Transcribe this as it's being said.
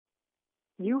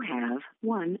You have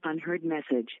one unheard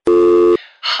message.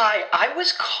 Hi, I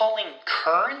was calling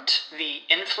Current, the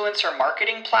influencer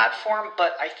marketing platform,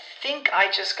 but I think I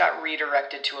just got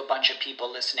redirected to a bunch of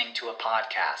people listening to a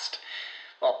podcast.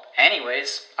 Well,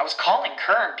 anyways, I was calling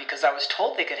Current because I was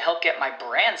told they could help get my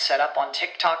brand set up on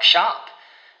TikTok Shop,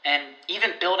 and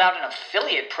even build out an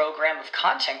affiliate program of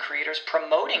content creators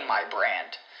promoting my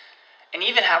brand, and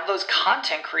even have those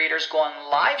content creators go on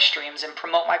live streams and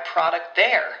promote my product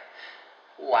there.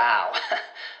 Wow,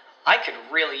 I could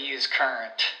really use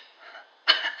Current.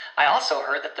 I also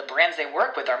heard that the brands they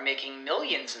work with are making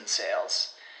millions in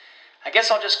sales. I guess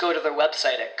I'll just go to their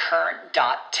website at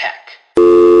current.tech.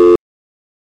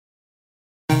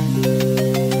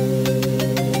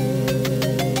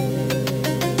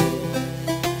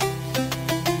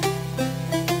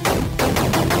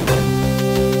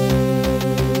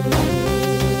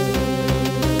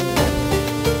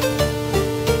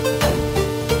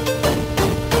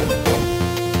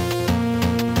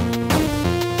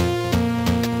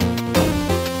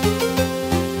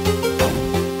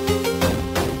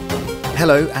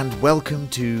 Hello and welcome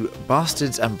to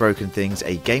Bastards and Broken Things,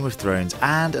 a Game of Thrones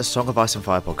and a Song of Ice and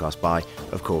Fire podcast by,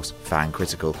 of course, Fan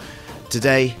Critical.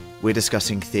 Today we're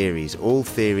discussing theories, all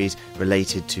theories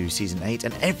related to Season 8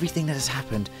 and everything that has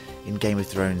happened in Game of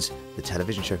Thrones, the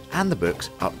television show and the books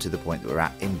up to the point that we're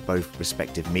at in both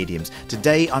respective mediums.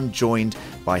 Today I'm joined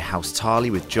by House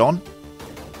Tarly with John.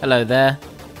 Hello there.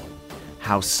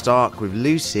 House Stark with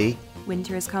Lucy.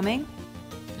 Winter is coming.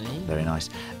 Very nice.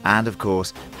 And of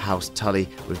course, House Tully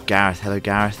with Gareth. Hello,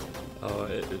 Gareth.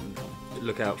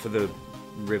 Look out for the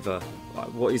river.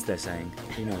 What is there saying?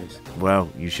 Who knows? Well,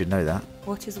 you should know that.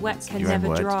 What is wet can Your own never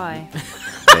words. dry.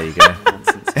 There you go.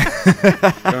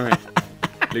 Right.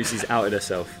 Lucy's outed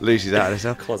herself. Lucy's out of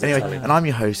herself. Closet Anyway, Tully. and I'm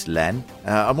your host, Len.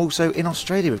 I'm also in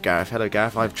Australia with Gareth. Hello,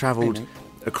 Gareth. I've travelled Hey,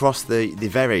 mate. across the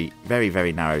very, very,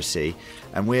 very narrow sea,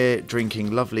 and we're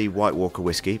drinking lovely White Walker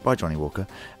whiskey by Johnny Walker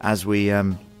as we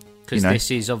Because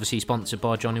this is obviously sponsored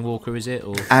by Johnny Walker, is it?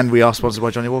 Or And we are sponsored by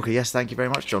Johnny Walker. Yes, thank you very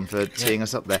much, John, for teeing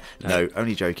us up there. No,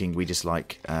 only joking. We just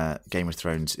like Game of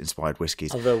Thrones inspired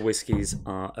whiskies. Other whiskies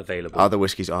are available. Other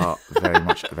whiskies are very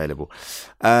much available.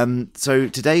 So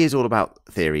today is all about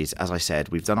theories. As I said,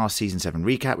 we've done our Season 7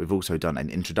 recap. We've also done an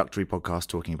introductory podcast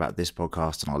talking about this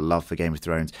podcast and our love for Game of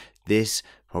Thrones. This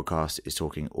podcast is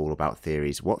talking all about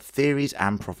theories. What theories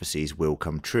and prophecies will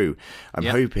come true? I'm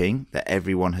hoping that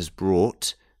everyone has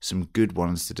brought some good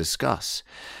ones to discuss.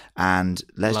 And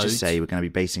let's just say we're going to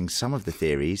be basing some of the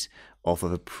theories off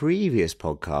of a previous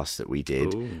podcast that we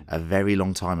did a very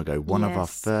long time ago. One of our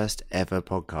first ever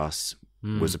podcasts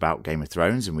was about Game of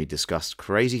Thrones, and we discussed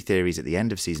crazy theories at the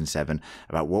end of Season 7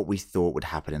 about what we thought would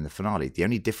happen in the finale. The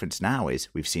only difference now is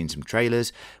we've seen some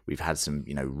trailers, we've had some,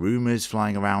 rumours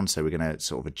flying around, so we're going to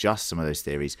sort of adjust some of those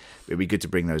theories. It'd be good to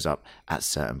bring those up at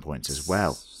certain points as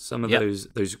well. Some of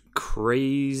those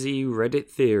crazy Reddit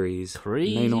theories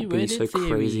may not be so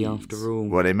crazy after all.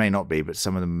 Well, they may not be, but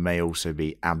some of them may also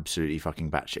be absolutely fucking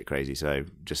batshit crazy, so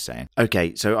just saying.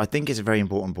 Okay, so I think it's a very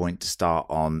important point to start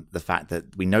on the fact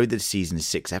that we know that the season is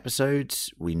 6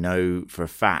 episodes. We know for a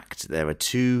fact there are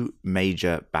 2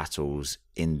 major battles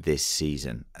in this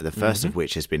season, the first of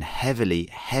which has been heavily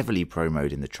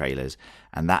promoted in the trailers,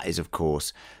 and that is, of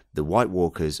course, the White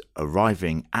Walkers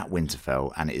arriving at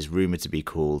Winterfell, and it is rumoured to be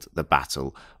called the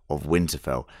Battle of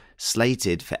Winterfell,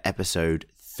 slated for episode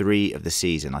 3 of the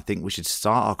season. I think we should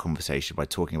start our conversation by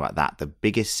talking about that, the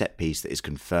biggest set piece that is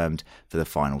confirmed for the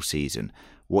final season.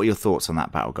 What are your thoughts on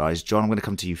that battle, guys? John, I'm going to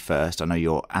come to you first. I know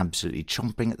you're absolutely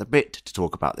chomping at the bit to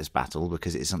talk about this battle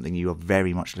because it's something you are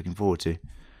very much looking forward to.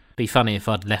 be funny if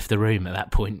I'd left the room at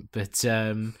that point, but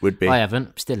Would be. I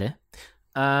haven't. Still here.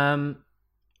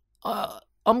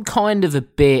 I'm kind of a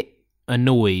bit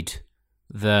annoyed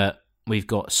that we've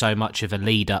got so much of a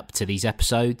lead up to these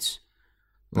episodes.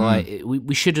 Like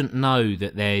we shouldn't know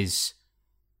that there's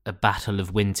a Battle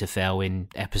of Winterfell in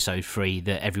episode 3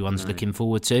 that everyone's looking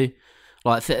forward to.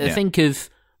 Like think of,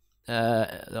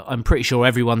 I'm pretty sure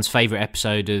everyone's favourite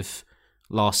episode of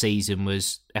last season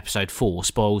was episode 4,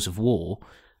 Spoils of War,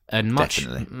 and much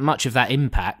of that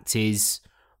impact is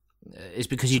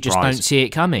because you just don't see it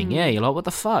coming. Yeah, you're like, what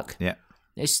the fuck? Yeah.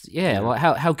 It's like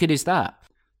how good is that?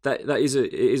 It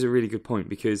is a really good point,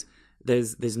 because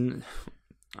there's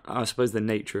I suppose the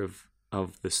nature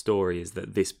of the story is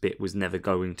that this bit was never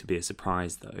going to be a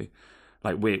surprise, though.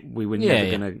 Like we were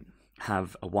never going to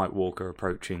have a White Walker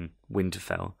approaching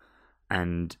Winterfell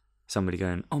and somebody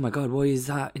going, "Oh my god, what is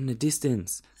that in the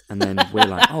distance?" And then we're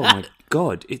like, "Oh my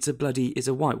god, it's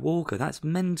a White Walker. That's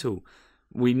mental."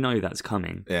 We know that's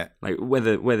coming. Yeah. Like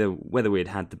whether we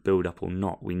had the build up or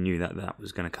not, we knew that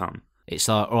was going to come. it's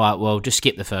like, all right, well, just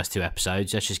skip the first 2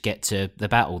 episodes. Let's just get to the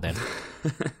battle then.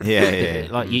 Yeah.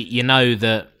 Like you know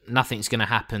that nothing's going to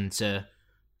happen to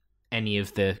any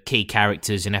of the key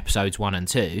characters in episodes 1 and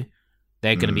 2.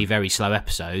 They're going to be very slow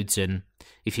episodes, and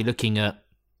if you're looking at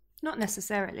Not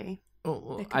necessarily.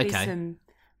 oh, There could be some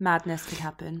madness could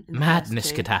happen. in the madness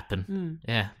first could 2. happen.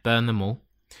 Yeah, burn them all.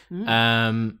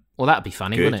 Well, that'd be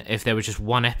funny, Good. wouldn't it? If there was just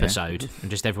one episode and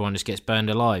just everyone just gets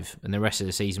burned alive, and the rest of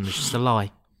the season was just a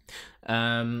lie.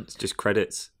 It's just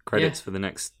credits for the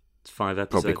next 5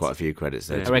 episodes. Probably quite a few credits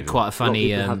there. Yeah. to I read be quite a A lot of funny.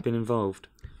 people have been involved.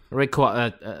 I read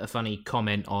quite a funny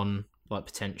comment on like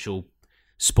potential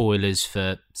spoilers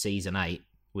for season 8,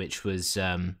 which was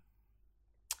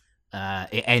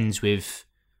it ends with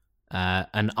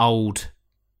an old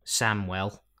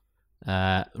Samwell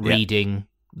reading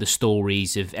the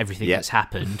stories of everything that's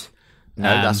happened. No,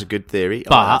 that's a good theory. I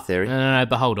But like that theory. no,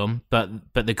 but hold on. But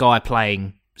the guy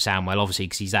playing Samwell, obviously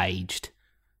because he's aged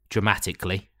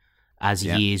dramatically, as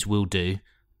years will do,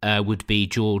 would be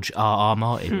George R.R.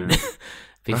 Martin.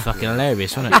 Be fucking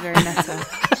hilarious, wouldn't it? Very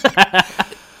meta.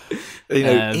 You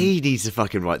know, he needs to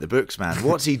fucking write the books, man.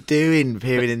 What's he doing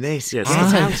appearing in this? Yes. Get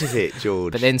out of it,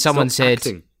 George. But then someone Stop said,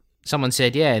 acting.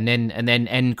 yeah, and then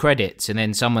end credits, and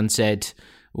then someone said,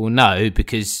 well, no,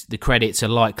 because the credits are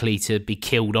likely to be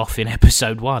killed off in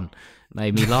episode 1.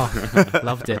 Made me laugh.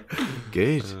 Loved it.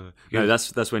 Good. No,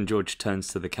 that's when George turns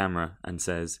to the camera and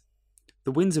says,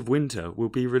 "The Winds of Winter will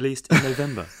be released in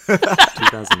November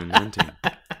 2019."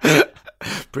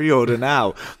 Pre-order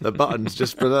now. The button's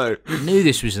just below. Knew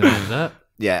this was an advert.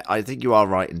 Yeah, I think you are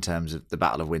right in terms of the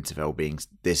Battle of Winterfell being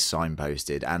this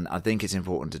signposted, and I think it's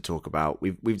important to talk about.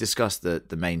 We've discussed the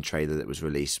main trailer that was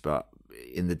released, but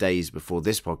in the days before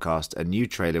this podcast, a new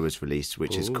trailer was released,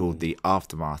 which is called the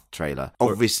Aftermath trailer.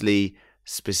 Obviously,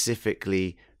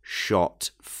 specifically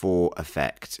shot for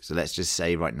effect. So let's just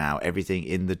say right now, everything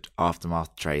in the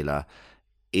Aftermath trailer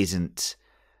isn't,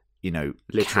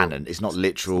 literal. Canon. It's not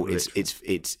literal. It's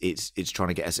trying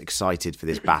to get us excited for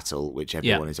this battle, which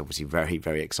everyone is obviously very,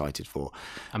 very excited for.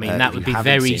 I mean, that would be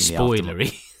very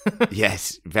spoilery.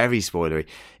 Yes, very spoilery.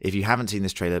 If you haven't seen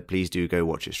this trailer, please do go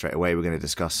watch it straight away. We're going to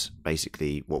discuss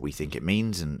basically what we think it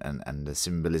means and the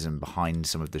symbolism behind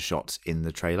some of the shots in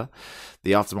the trailer.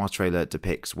 The Aftermath trailer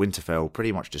depicts Winterfell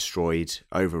pretty much destroyed,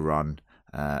 overrun.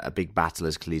 A big battle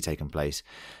has clearly taken place.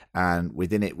 And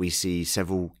within it, we see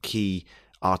several key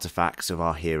artifacts of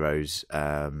our heroes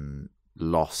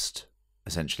lost,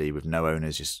 essentially, with no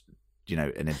owners, just in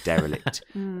a derelict,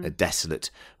 a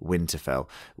desolate Winterfell.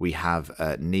 We have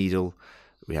Needle,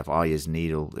 we have Arya's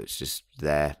Needle that's just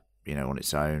there, on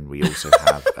its own. We also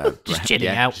have Just chilling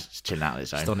out. just chilling out on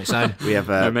its own. Just on its own. We have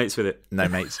No mates with it. no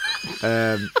mates.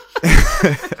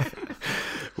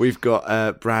 We've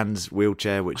got Bran's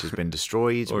wheelchair, which has been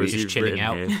destroyed. Or as just he's chilling written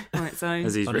out. here, On its own.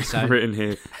 as he's On its own. written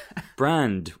here,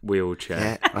 brand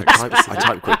wheelchair. Yeah, I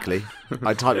type quickly.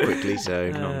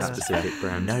 So Not specific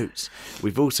brand. notes.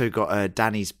 We've also got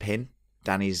Dany's pin,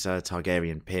 Dany's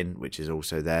Targaryen pin, which is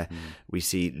also there. We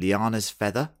see Lyanna's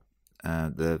feather,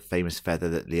 the famous feather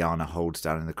that Lyanna holds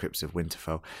down in the crypts of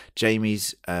Winterfell.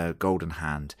 Jaime's golden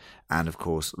hand, and of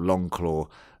course Longclaw.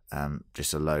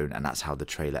 Just alone, and that's how the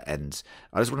trailer ends.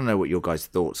 I just want to know what your guys'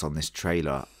 thoughts on this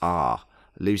trailer are.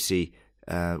 Lucy,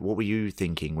 what were you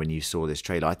thinking when you saw this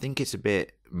trailer? I think it's a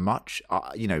bit much,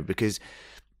 because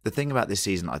the thing about this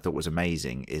season I thought was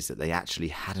amazing is that they actually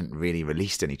hadn't really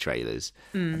released any trailers,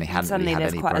 and they hadn't really Suddenly had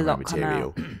there's any quite a promo lot come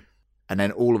material. And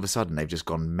then all of a sudden they've just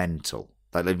gone mental.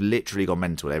 Like they've literally gone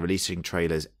mental. They're releasing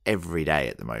trailers every day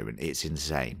at the moment. It's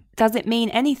insane. Does it mean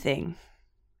anything?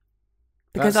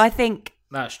 Because That's- I think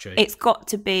That's true. it's got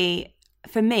to be,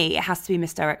 for me, it has to be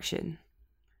misdirection.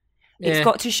 It's Yeah.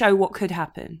 got to show what could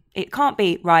happen. It can't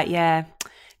be, right, yeah,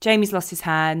 Jamie's lost his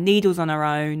hand, Needle's on her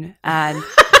own, and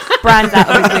Bran's out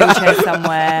of his wheelchair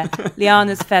somewhere,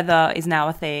 Lyanna's feather is now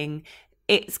a thing.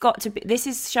 It's got to be, this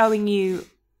is showing you,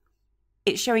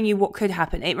 it's showing you what could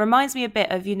happen. It reminds me a bit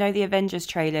of, the Avengers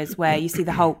trailers where you see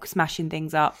the Hulk smashing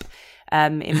things up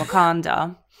in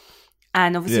Wakanda.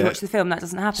 And obviously, watch the film. That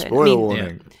doesn't happen. Spoiler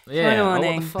warning. Yeah. Spoiler Oh,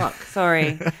 warning. what the fuck?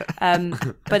 Sorry,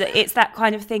 but it's that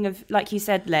kind of thing of, like you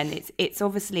said, Len. It's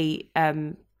obviously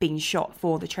being shot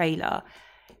for the trailer.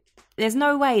 There's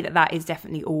no way that is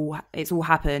definitely all. It's all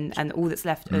happened, and all that's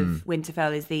left of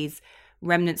Winterfell is these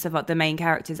remnants of the main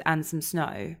characters and some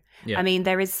snow. Yeah. I mean,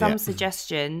 there is some Yeah.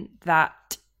 suggestion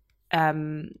that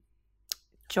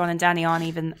Jon and Dany aren't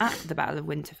even at the Battle of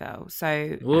Winterfell. So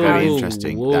Very Whoa,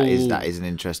 interesting. whoa. That is an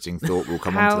interesting thought. We'll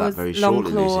come on to that how's very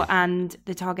shortly, Longclaw Lucy. and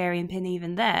the Targaryen pin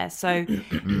even there? So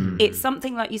it's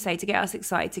something, like you say, to get us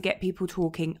excited, to get people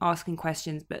talking, asking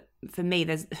questions. But for me,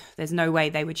 there's no way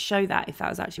they would show that if that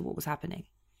was actually what was happening.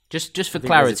 Just for I think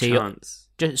there's a clarity,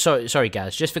 chance. sorry,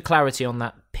 Gaz. Just for clarity on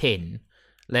that pin,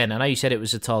 Len. I know you said it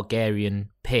was a Targaryen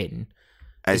pin.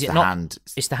 It's Is it the not? hand.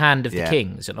 It's the hand of Yeah. the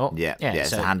king, is it not? Yeah, it's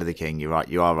so, the hand of the king. You're right.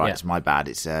 You are right. Yeah. It's my bad.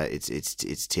 It's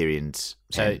Tyrion's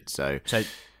pin. So So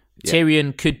Yeah.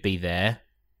 Tyrion could be there,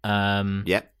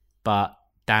 yep. but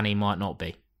Dany might not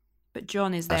be. But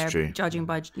Jon is That's there, true. judging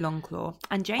by Longclaw,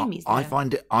 and Jaime's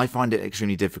there. I find it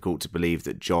extremely difficult to believe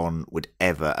that Jon would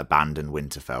ever abandon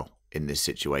Winterfell in this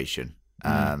situation.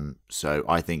 So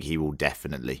I think he will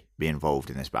definitely be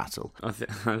involved in this battle. I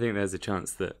think there's a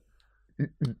chance that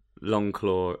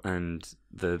Longclaw and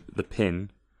the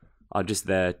pin are just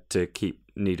there to keep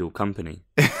Needle company.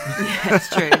 Yeah, it's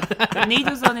true.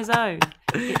 Needle's on his own.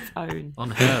 Its own.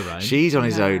 On her own. She's on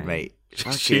his No. own, mate.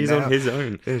 She's Fucking on his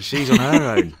own. hell. She's on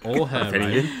her own. Or her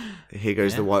own. Here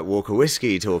goes the White Walker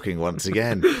whiskey talking once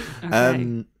again.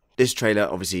 This trailer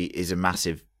obviously is a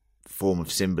massive form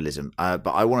of symbolism, but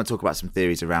I want to talk about some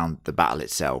theories around the battle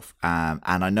itself. And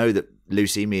I know that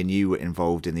Lucy, me and you were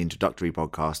involved in the introductory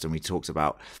podcast, and we talked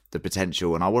about the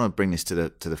potential. And I want to bring this to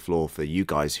the floor for you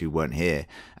guys who weren't here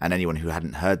and anyone who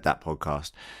hadn't heard that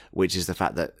podcast, which is the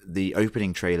fact that the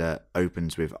opening trailer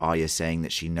opens with Arya saying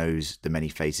that she knows the many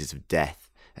faces of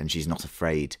death and she's not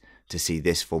afraid to see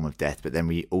this form of death. But then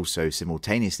we also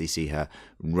simultaneously see her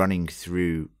running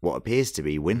through what appears to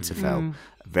be Winterfell,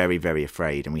 very, very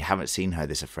afraid. And we haven't seen her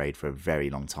this afraid for a very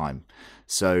long time.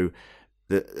 So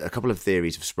a couple of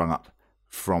theories have sprung up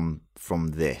from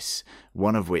this,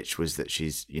 one of which was that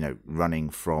she's, running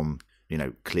from,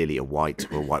 clearly a White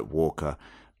or a White Walker.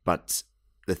 But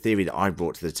the theory that I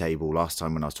brought to the table last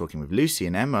time when I was talking with Lucy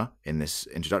and Emma in this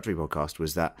introductory podcast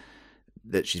was that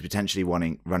she's potentially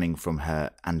running from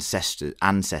her ancestors,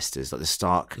 like the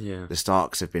Stark. Yeah. The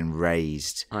Starks have been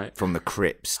raised from the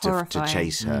crypts to Horrifying.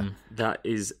 chase her. That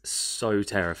is so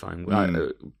terrifying.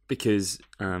 Because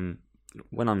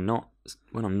when I'm not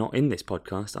in this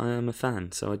podcast, I am a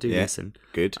fan, so I do listen.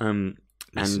 Good. Listen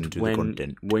And to the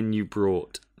content. when you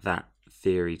brought that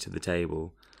theory to the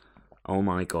table, oh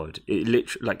my god, it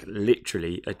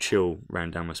literally a chill ran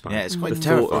down my spine. Yeah, it's quite The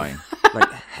thought of, terrifying.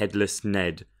 like headless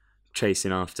Ned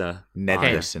chasing after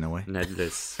Nedless in a way.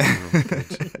 Nedless.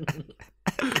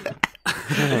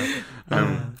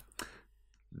 Oh,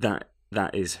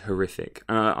 that is horrific.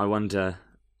 I wonder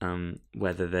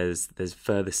whether there's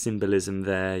further symbolism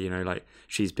there. Like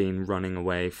she's been running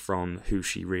away from who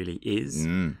she really is,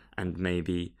 and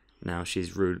maybe now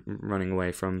she's running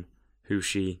away from who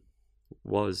she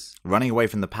was. Running away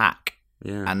from the pack.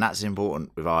 Yeah, And that's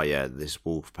important with Arya, this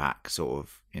wolf pack sort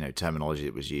of, terminology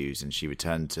that was used. And she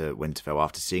returned to Winterfell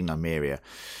after seeing Nymeria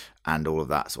and all of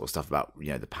that sort of stuff about,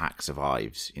 the pack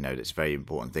survives. That's a very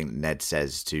important thing that Ned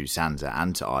says to Sansa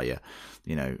and to Arya.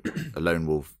 A lone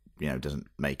wolf, doesn't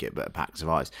make it, but a pack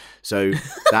survives. So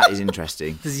that is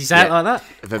interesting. Does he say it like that?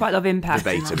 Quite a lot of impact.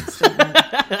 Verbatim.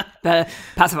 But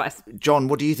pacifist. John,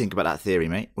 what do you think about that theory,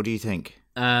 mate? What do you think?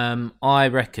 I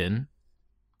reckon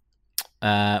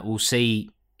we'll see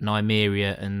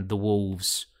Nymeria and the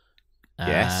wolves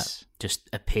Yes. just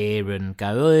appear and go,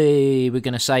 "Oi, we're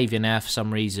going to save you now" for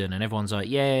some reason, and everyone's like,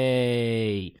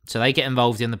 "Yay!" So they get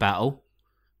involved in the battle.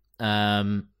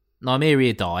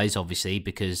 Nymeria dies, obviously,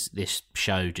 because this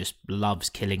show just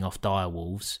loves killing off dire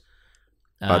wolves.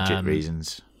 Budget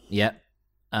reasons. Yep.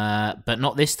 But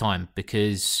not this time,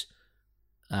 because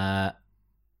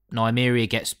Nymeria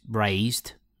gets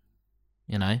raised,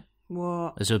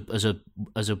 What? as an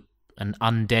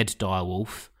undead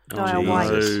direwolf. Dire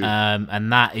Jesus. White.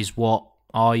 And that is what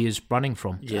Arya's running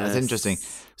from. Yeah, That's interesting.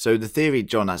 So the theory,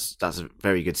 John, that's a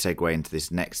very good segue into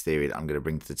this next theory that I'm going to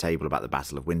bring to the table about the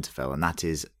Battle of Winterfell, and that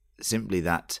is simply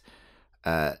that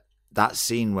that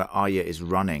scene where Arya is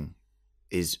running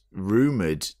is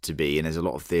rumoured to be, and there's a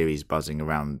lot of theories buzzing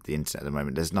around the internet at the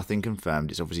moment. There's nothing confirmed.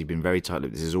 It's obviously been very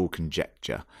tight-lipped. This is all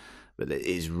conjecture. But it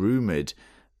is rumoured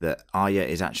that Arya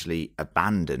is actually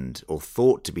abandoned or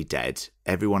thought to be dead.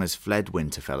 Everyone has fled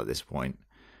Winterfell at this point.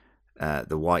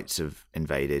 The Whites have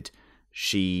invaded.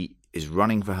 She is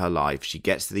running for her life. She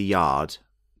gets to the yard,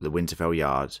 the Winterfell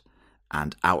yard,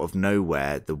 and out of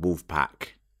nowhere, the wolf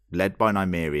pack, led by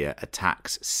Nymeria,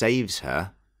 attacks, saves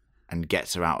her, and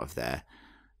gets her out of there.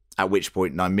 At which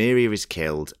point, Nymeria is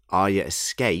killed. Arya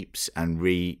escapes and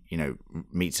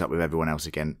meets up with everyone else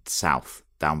again south,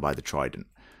 down by the Trident.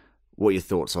 What are your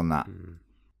thoughts on that?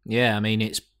 Yeah, I mean,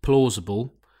 it's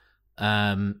plausible.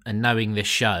 and knowing this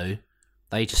show,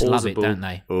 they just love it, Plausible. don't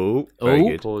they? Oh, very Oh.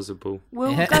 good. Plausible.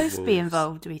 Will Yeah. Ghost be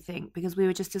involved, do we think? Because we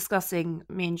were just discussing,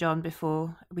 me and John,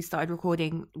 before we started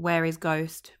recording, where is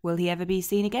Ghost? Will he ever be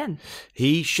seen again?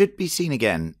 He should be seen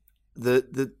again.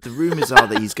 The rumours are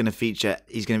that he's going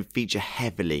to feature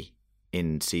heavily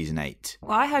in season 8.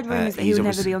 Well, I heard rumours that he he's would never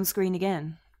obviously- be on screen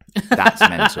again. That's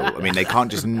mental. I mean, they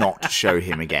can't just not show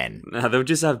him again. No, they'll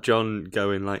just have John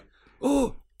going like,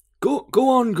 "Oh, go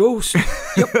on, Ghost.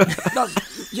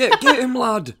 Yep, get him,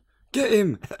 lad. Get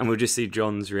him." And we'll just see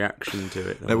John's reaction to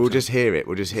it. No, we'll just hear it.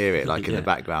 We'll just hear it like in the Yeah.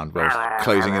 background, while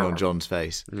closing in on John's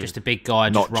face. Just a big guy,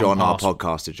 Not just John, run our past.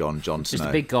 podcaster, John Just Snow.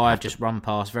 a big guy, just run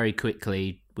past very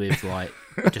quickly with like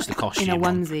just a costume. In a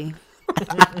on. onesie.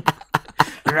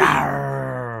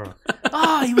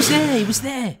 Oh, he was there. He was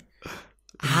there.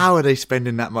 How are they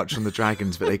spending that much on the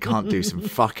dragons, but they can't do some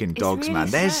fucking dogs, really man?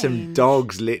 There's some strange.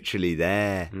 dogs literally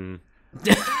there.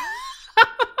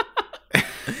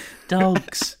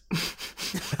 Dogs.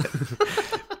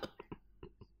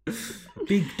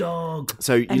 Big dog.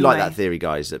 So you Anyway. like that theory,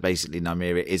 guys, that basically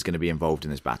Nymeria is going to be involved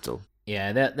in this battle?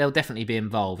 Yeah, they'll definitely be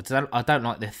involved. I don't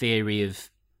like the theory of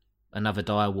another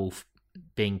direwolf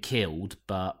being killed,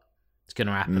 but it's going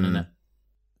to happen, isn't it?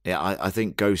 Yeah, I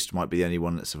think Ghost might be the only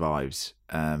one that survives.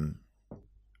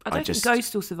 I don't just- think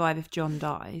Ghost will survive if John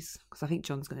dies, because I think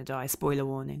John's going to die. Spoiler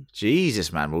warning.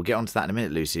 Jesus, man. We'll get onto that in a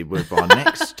minute, Lucy, with our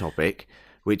next topic,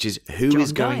 which is who John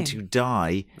is going dying. to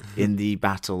die in the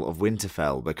Battle of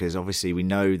Winterfell, because obviously we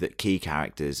know that key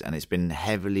characters, and it's been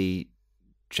heavily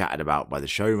chatted about by the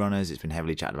showrunners, it's been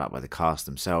heavily chatted about by the cast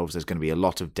themselves. There's going to be a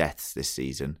lot of deaths this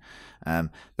season.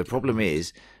 The problem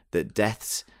is that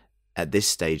deaths at this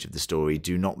stage of the story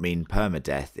do not mean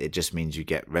permadeath. It just means you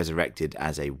get resurrected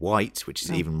as a white, which is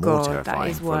Oh, even more God, that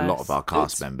terrifying is for a lot worse. of our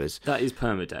cast members. That is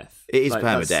permadeath. It is Like,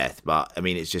 that's- permadeath, but I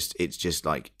mean, it's just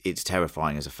like it's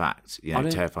terrifying as a fact. You I know,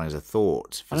 don't- terrifying as a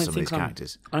thought for I don't some of these think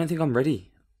characters. I don't think I'm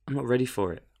ready. I'm not ready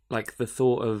for it. Like the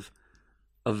thought of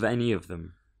any of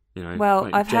them. You know. Well,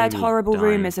 like I've heard Jamie horrible dying.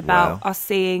 rumours about Well. us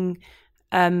seeing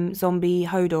zombie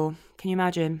Hodor. Can you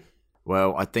imagine?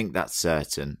 Well, I think that's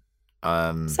certain.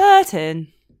 Certain.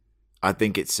 I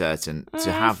think it's certain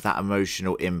to have that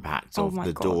emotional impact Oh of my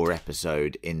the God. Door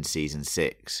episode in season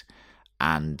 6,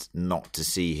 and not to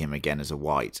see him again as a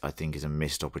white, I think is a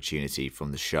missed opportunity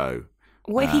from the show.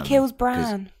 What if he kills 'cause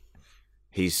Bran?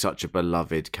 He's such a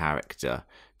beloved character.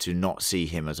 To not see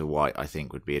him as a white, I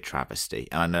think, would be a travesty.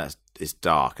 And I know it's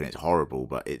dark and it's horrible,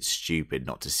 but it's stupid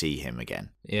not to see him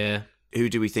again. Yeah. Who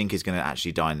do we think is going to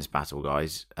actually die in this battle,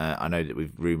 guys? I know that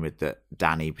we've rumoured that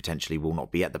Dany potentially will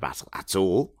not be at the battle at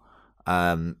all.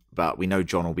 But we know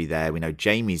Jon will be there. We know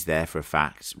Jaime's there for a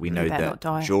fact. We know better that not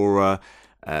die. Jorah,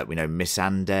 we know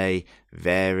Missandei,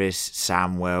 Varys,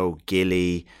 Samwell,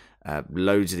 Gilly,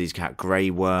 loads of these characters, Grey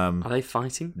Worm. Are they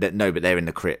fighting? No, but they're in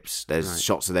the crypts. There's Right.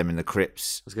 shots of them in the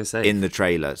crypts I was going to say. in the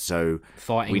trailer. So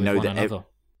Fighting we with know one that another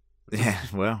yeah,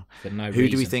 well, for no who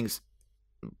reason. do we think's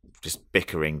just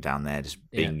bickering down there, just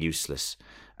being useless?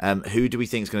 Who do we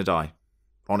think's going to die?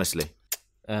 Honestly,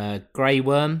 Grey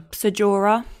Worm? Ser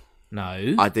Jorah.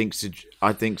 No. I think Ser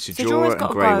Jorah's Jorah and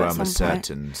gotta Grey go at Worm are some point.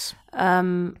 certains.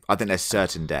 Um, I think there's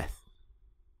certain death.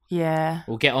 yeah.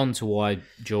 We'll get on to why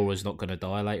Jorah's not going to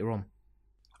die later on.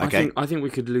 Okay, I think we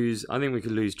could lose. I think we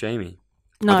could lose Jamie.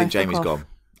 No, I think fuck Jamie's off. gone.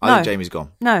 No. I think Jamie's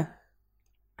gone. No.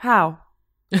 How?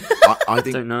 I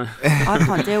think Don't know. I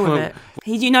can't deal with Well, it.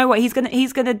 You know what? He's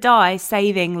gonna die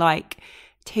saving like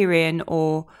Tyrion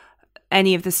or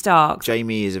any of the Starks.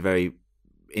 Jamie is a very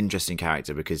interesting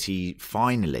character because he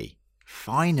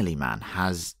finally, man,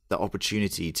 has the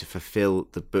opportunity to fulfill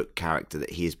the book character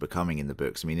that he is becoming in the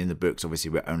books. I mean, in the books,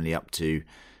 obviously, we're only up to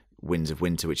Winds of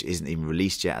Winter, which isn't even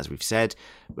released yet, as we've said.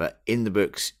 But in the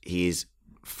books, he is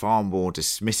far more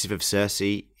dismissive of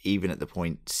Cersei, even at the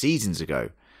point seasons ago.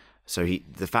 So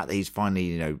the fact that he's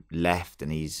finally, left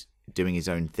and he's doing his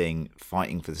own thing,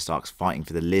 fighting for the Starks, fighting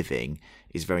for the living,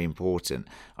 is very important.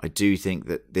 I do think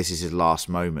that this is his last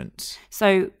moment.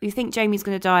 So you think Jamie's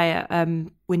going to die at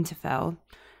Winterfell?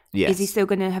 Yes. Is he still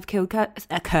going to have killed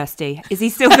Kirsty? Is he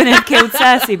still going to have killed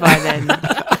Cersei by then?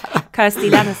 Kirsty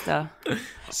Lannister.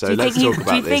 So Do you let's think, talk about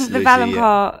do you this. think the Lucy,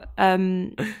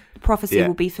 Valonqar prophecy Yeah.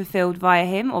 will be fulfilled via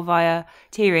him or via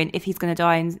Tyrion if he's going to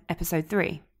die in episode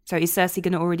 3? So is Cersei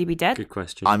going to already be dead? Good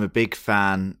question. I'm a big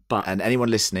fan, But- and anyone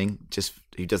listening, just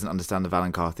who doesn't understand the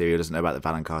Valonqar theory or doesn't know about the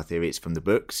Valonqar theory, it's from the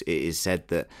books. It is said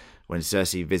that when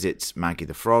Cersei visits Maggie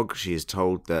the Frog, she is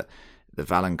told that the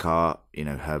Valonqar,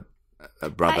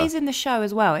 brother. That is in the show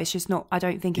as well. It's just not. I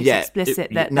don't think it's Yeah, explicit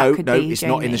that no, that could no, be it's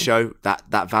not in the Jamie. show. That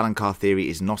Valonqar theory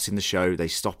is not in the show. They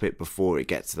stop it before it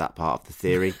gets to that part of the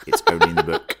theory. It's only in the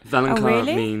book. Valonqar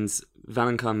really? means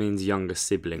younger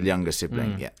sibling. The younger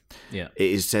sibling, yeah. Yeah.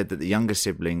 It is said that the younger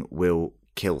sibling will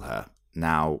kill her.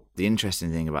 Now, the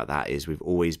interesting thing about that is we've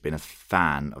always been a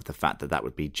fan of the fact that that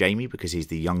would be Jamie because he's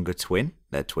the younger twin.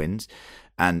 They're twins.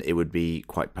 And it would be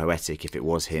quite poetic if it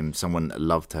was him, someone that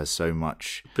loved her so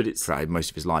much But for most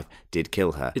of his life, did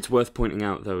kill her. It's worth pointing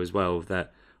out, though, as well,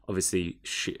 that obviously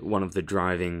one of the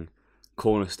driving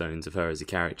cornerstones of her as a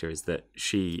character is that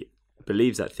she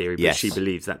believes that theory, but Yes. she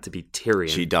believes that to be Tyrion.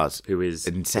 She does. Who is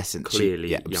She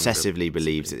clearly younger. obsessively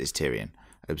believes that it's Tyrion.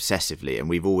 Obsessively. And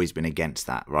we've always been against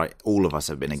that, right? All of us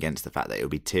have been against the fact that it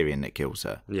would be Tyrion that kills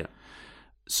her. Yeah.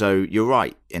 So you're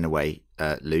right, in a way,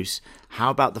 Luce. How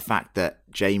about the fact that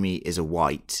Jamie is a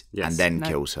white Yes. and then No.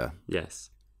 kills her? Yes.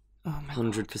 Oh my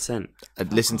God. 100%.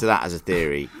 Listen to that as a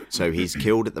theory. So he's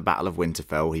killed at the Battle of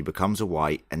Winterfell. He becomes a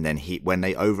white, and then when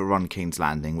they overrun King's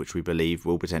Landing, which we believe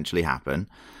will potentially happen,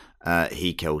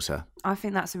 he kills her. I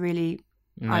think that's a really.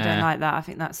 I don't like that. I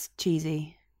think that's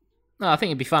cheesy. No, I think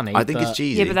it'd be funny. I think but- it's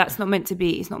cheesy. Yeah, but that's not meant to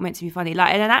be. It's not meant to be funny.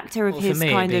 Like, and an actor of Well, his for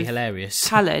me, kind it'd of be hilarious.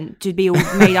 talent to be all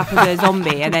made up of a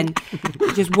zombie and then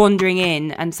just wandering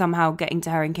in and somehow getting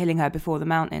to her and killing her before the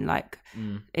mountain. Like,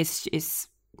 it's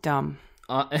dumb.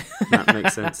 That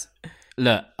makes sense.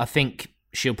 Look, I think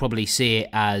she'll probably see it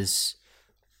as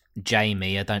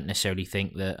Jamie. I don't necessarily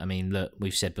think that. I mean, look,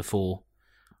 we've said before,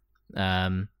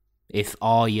 if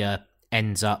Arya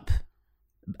ends up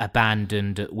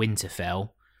abandoned at Winterfell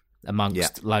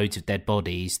amongst loads of dead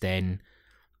bodies, then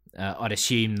I'd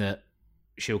assume that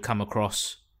she'll come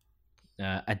across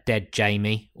a dead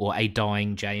Jamie or a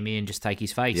dying Jamie and just take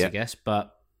his face, Yeah. I guess.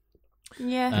 But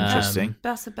Yeah, Interesting.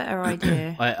 That's a better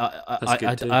idea.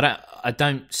 I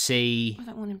don't see. I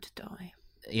don't want him to die.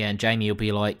 Yeah, and Jamie will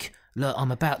be like, "Look,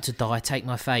 I'm about to die. Take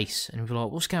my face." And he'll be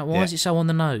like, "What's going on? Why Yeah. is it so on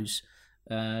the nose?"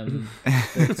 But,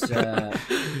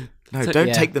 No, So, don't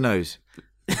yeah. take the nose.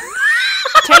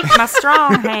 Take my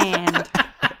strong hand.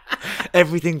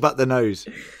 Everything but the nose.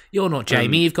 you're not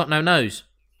Jamie. You've got no nose.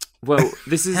 Well,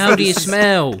 this is... How do you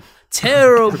smell?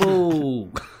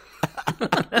 Terrible.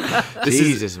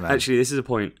 Jesus, man. Actually, this is a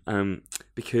point,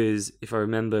 because if I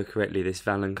remember correctly, this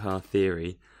Valonqar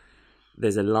theory,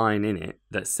 there's a line in it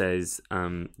that says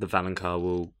the Valonqar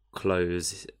will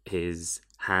close his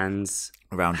hands,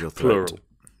 Around your throat.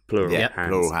 plural Yeah, hands.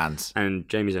 plural hands. And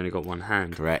Jamie's only got one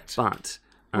hand. Correct. But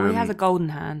Well, he has a golden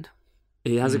hand.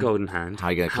 he has a golden hand. How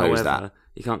are you gonna close However, that?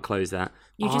 You can't close that.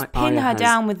 You just pin Arya her has-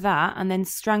 down with that and then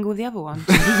strangle with the other one.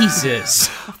 Jesus.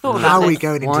 I thought about How are we this.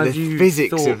 going Why into have the you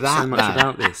physics thought of that, so much man?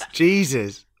 about this?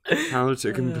 Jesus. How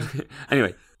to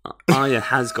Anyway, Arya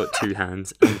has got two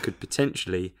hands and could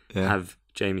potentially Yeah. have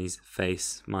Jamie's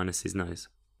face minus his nose.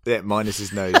 Yeah, minus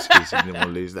his nose because he didn't want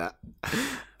to lose that.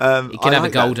 He could have a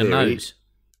golden nose.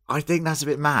 I think that's a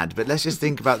bit mad, but let's just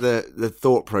think about the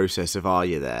thought process of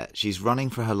Arya there. She's running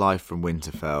for her life from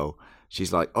Winterfell.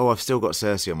 She's like, oh, I've still got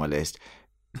Cersei on my list.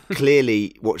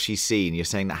 Clearly, what she's seen, you're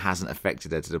saying that hasn't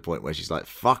affected her to the point where she's like,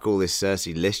 fuck all this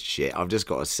Cersei list shit. I've just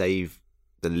got to save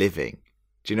the living.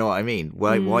 Do you know what I mean?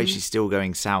 Why is she still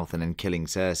going south and then killing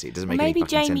Cersei? It doesn't make Maybe any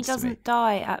fucking Jamie sense to me. doesn't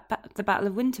die at the Battle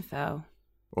of Winterfell.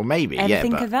 Or maybe, Ever yeah,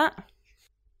 think but of that?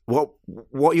 what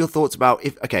are your thoughts about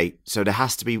if? Okay, so there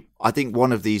has to be. I think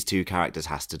one of these two characters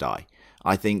has to die.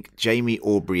 I think Jamie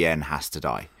or Brienne has to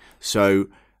die. So,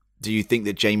 do you think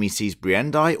that Jamie sees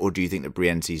Brienne die, or do you think that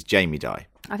Brienne sees Jamie die?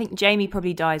 I think Jamie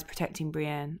probably dies protecting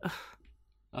Brienne. Ugh,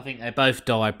 I think they both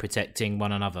die protecting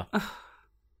one another.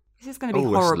 this is going to be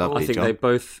Oh, that's horrible. lovely. I think John. they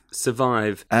both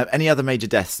survive. Any other major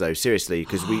deaths though? Seriously,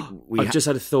 because we I've just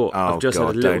had a thought. Oh, I've just God,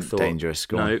 had a little don't- thought. dangerous,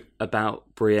 go on. About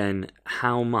Brienne.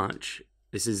 How much?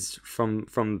 This is from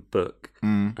the book,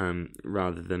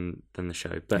 rather than the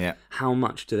show. But Yeah. how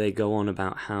much do they go on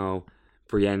about how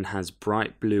Brienne has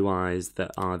bright blue eyes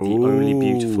that are the only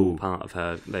beautiful Ooh. part of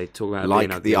her? They talk about her like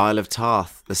being the ugly. Isle of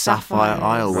Tarth, the Sapphire Sapphires.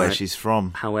 Isle where Right. she's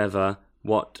from. However,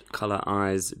 what colour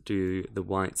eyes do the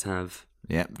whites have?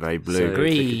 Yeah, very So blue. there could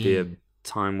be a Green.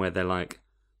 time where they're like,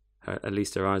 at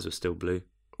least her eyes were still blue.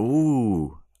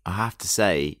 Ooh, I have to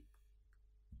say,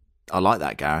 I like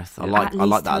that, Gareth. I Yeah. like At I like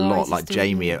least that a her lot. eyes are Like still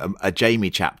Jamie, blue. a Jamie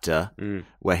chapter Mm.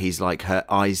 where he's like her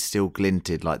eyes still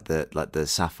glinted like the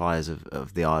sapphires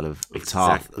of the Isle of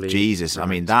Tarth. Exactly Jesus, I right.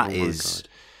 mean that Oh my is God.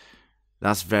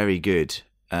 that's very good.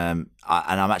 And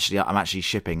I'm actually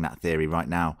shipping that theory right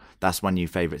now. That's my new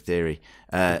favourite theory.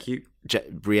 Thank you.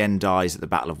 Brienne dies at the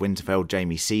Battle of Winterfell.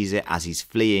 Jamie sees it as he's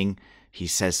fleeing. He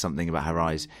says something about her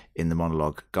eyes in the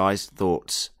monologue. Guys,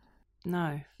 thoughts?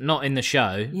 No. Not in the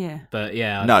show. Yeah. But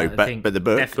yeah. No, I but think the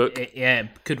book.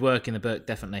 it could work in the book,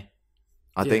 definitely.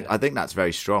 I think that's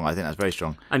very strong. I think that's very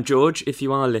strong. And George, if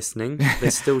you are listening,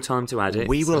 there's still time to add it.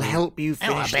 We will help you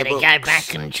finish the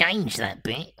books. and change that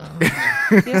bit.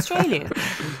 The Australian.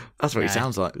 That's what he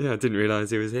sounds like. Yeah, I didn't realise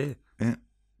he was here. Yeah,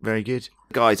 very good.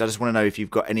 Guys, I just want to know if you've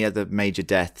got any other major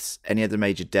deaths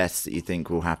that you think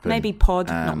will happen. Maybe Pod,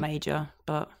 not Major,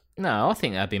 but... No, I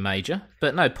think that'd be major.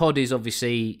 But no, Pod is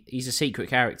obviously... He's a secret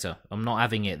character. I'm not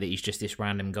having it that he's just this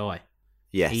random guy.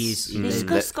 Yes. He's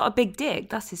just got a big dick.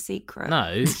 That's his secret.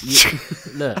 No.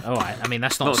 Look, all right. I mean,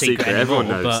 that's not a secret anymore. Everyone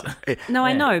knows. But, no,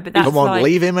 I know, but that's Come on, like...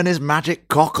 leave him and his magic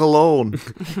cock alone.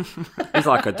 He's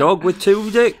like a dog with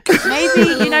two dicks.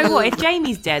 Maybe, you know what? If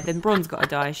Jamie's dead, then Bron's got to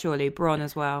die, surely. Bron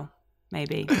as well.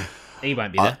 Maybe. He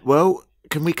won't be there. Well,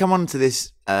 can we come on to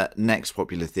this next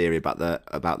popular theory about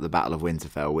the Battle of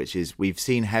Winterfell, which is we've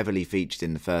seen heavily featured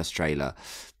in the first trailer,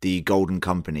 the Golden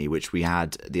Company, which we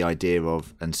had the idea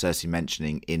of and Cersei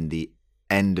mentioning in the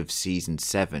end of season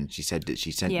 7. She said that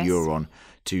she sent Euron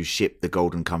to ship the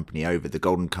Golden Company over. The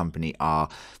Golden Company are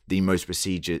the most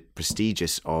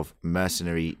prestigious of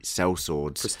mercenary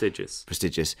sellswords.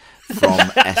 Prestigious from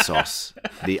Essos,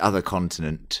 the other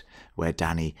continent where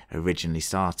Dany originally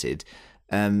started.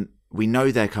 We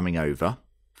know they're coming over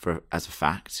as a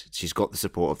fact. She's got the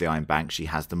support of the Iron Bank. She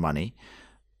has the money.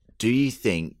 Do you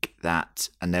think that,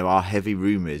 and there are heavy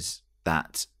rumours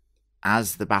that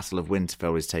as the Battle of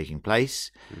Winterfell is taking place,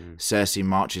 Cersei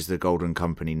marches the Golden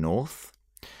Company north,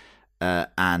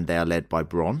 and they are led by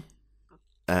Bronn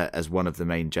as one of the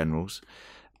main generals,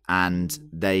 and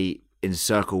they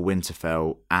encircle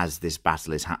Winterfell as this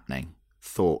battle is happening.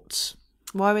 Thoughts?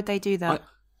 Why would they do that?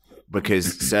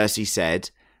 Because Cersei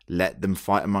said, let them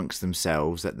fight amongst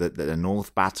themselves, that the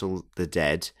North battle the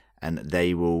dead, and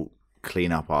they will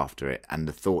clean up after it. And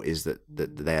the thought is that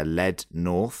they are led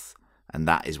north, and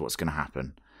that is what's going to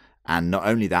happen. And not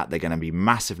only that, they're going to be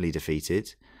massively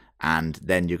defeated, and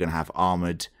then you're going to have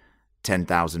armoured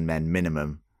 10,000 men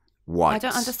minimum whites. I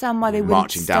don't understand why they wouldn't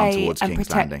marching down stay towards and King's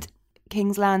protect Landing.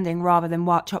 King's Landing rather than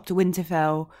march up to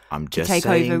Winterfell I'm just to take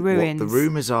saying over ruins. What the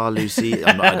rumours are, Lucy.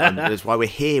 That's why we're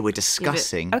here. We're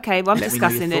discussing. Yeah, okay, well, I'm Let me know your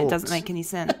discussing it. It thoughts. doesn't make any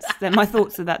sense. Then my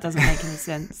thoughts are that doesn't make any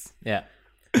sense. Yeah.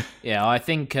 Yeah, I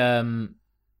think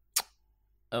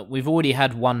we've already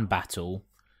had one battle,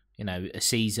 a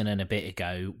season and a bit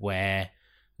ago, where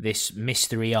this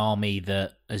mystery army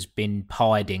that has been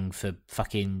hiding for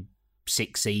fucking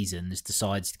 6 seasons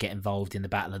decides to get involved in the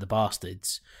Battle of the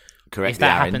Bastards. Correct. If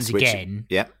that happens again,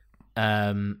 yeah,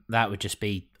 that would just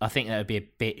be. I think that would be a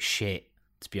bit shit,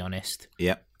 to be honest.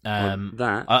 Yeah.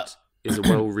 That is a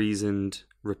well-reasoned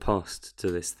riposte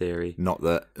to this theory. Not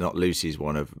Lucy's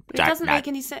one of. But it doesn't make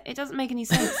any sense. It doesn't make any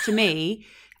sense to me.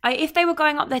 If they were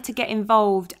going up there to get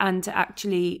involved and to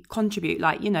actually contribute,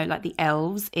 like the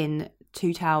elves in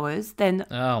Two Towers, then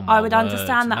I would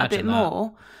understand that a bit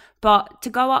more. But to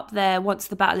go up there once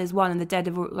the battle is won and the dead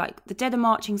are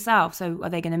marching south, so are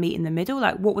they going to meet in the middle?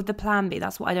 Like, what would the plan be?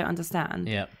 That's what I don't understand.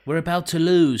 Yeah, we're about to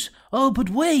lose. Oh,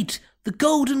 but wait, the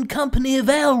Golden Company of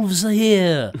Elves are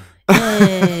here.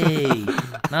 Yay!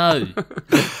 No.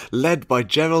 Led by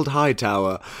Gerald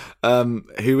Hightower,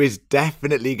 who is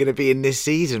definitely going to be in this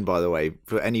season, by the way.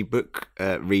 For any book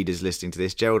readers listening to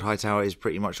this, Gerald Hightower is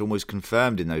pretty much almost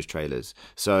confirmed in those trailers.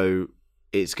 So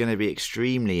it's going to be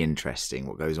extremely interesting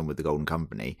what goes on with the Golden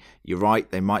Company. You're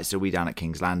right, they might still be down at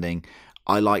King's Landing.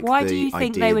 Why do you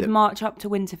think they would march up to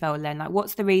Winterfell then? Like,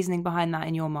 what's the reasoning behind that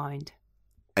in your mind?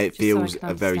 It feels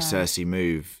a very Cersei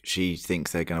move. She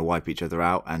thinks they're going to wipe each other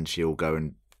out, and she'll go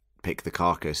and pick the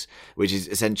carcass, which is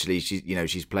essentially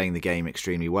she's playing the game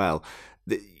extremely well.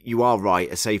 You are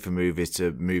right. A safer move is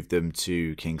to move them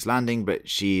to King's Landing, but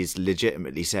she's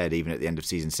legitimately said, even at the end of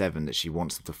season 7, that she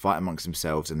wants them to fight amongst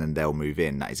themselves, and then they'll move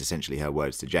in. That is essentially her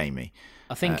words to Jaime.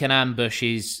 I think an ambush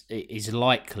is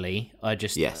likely.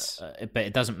 Yes, but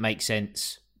it doesn't make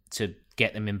sense to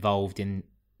get them involved in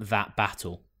that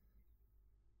battle.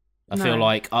 I feel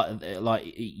like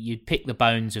you'd pick the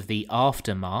bones of the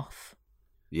aftermath.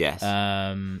 Yes.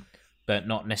 But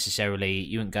not necessarily.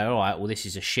 You wouldn't go, all right, well, this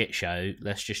is a shit show.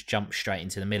 Let's just jump straight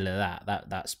into the middle of that.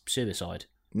 That's suicide.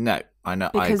 No, I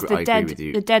know. Because I agree with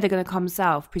you. The dead are going to come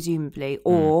south, presumably,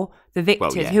 or the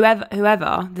victors,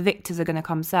 whoever, the victors are going to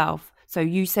come south. So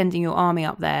you sending your army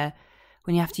up there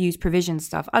when you have to use provision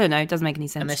stuff, I don't know. It doesn't make any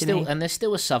sense to me. And there's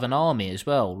still a Southern Army as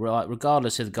well, right?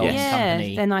 Regardless of the Golden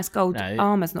Company. Their nice gold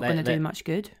armour's not going to do much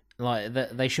good. Like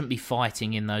they shouldn't be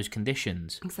fighting in those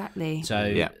conditions. Exactly.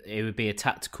 So it would be a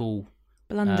tactical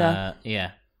blunder.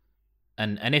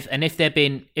 And if they're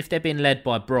being led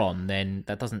by Bronn, then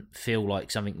that doesn't feel like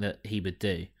something that he would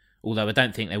do. Although I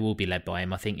don't think they will be led by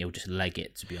him. I think he'll just leg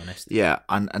it, to be honest. Yeah,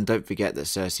 and don't forget that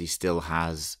Cersei still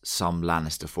has some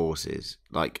Lannister forces.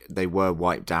 Like, they were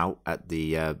wiped out at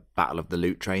the Battle of the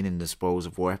Loot Train in the Spoils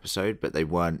of War episode, but they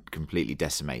weren't completely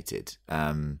decimated.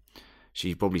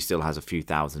 She probably still has a few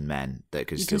thousand men that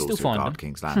could still also find guard them.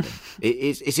 King's Landing.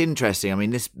 It's interesting. I mean,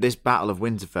 this Battle of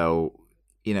Winterfell,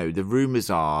 you know, the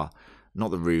rumours are, not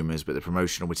the rumours, but the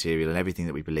promotional material and everything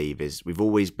that we believe is, we've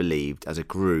always believed as a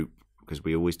group, because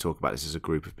we always talk about this as a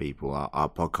group of people, our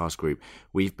podcast group,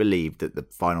 we've believed that the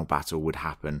final battle would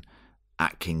happen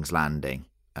at King's Landing.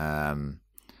 That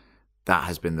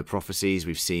has been the prophecies.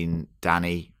 We've seen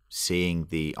Dany seeing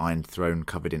the Iron Throne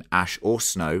covered in ash or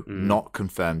snow, not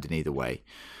confirmed in either way.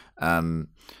 And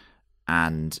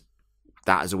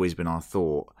that has always been our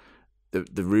thought.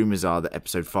 The rumours are that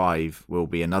episode 5 will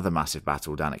be another massive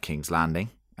battle down at King's Landing,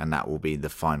 and that will be the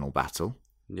final battle.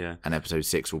 Yeah. And episode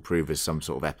 6 will prove as some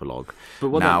sort of epilogue. But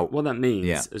what that means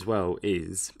yeah. as well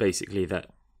is basically that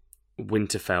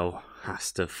Winterfell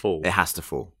has to fall. It has to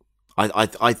fall.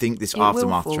 I think this It will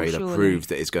Aftermath fall, trailer surely. proves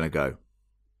that it's going to go.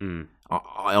 Mm.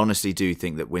 I honestly do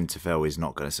think that Winterfell is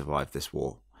not going to survive this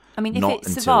war. I mean, if Not it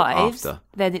until survives, after.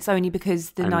 then it's only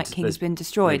because the And Night King's there's been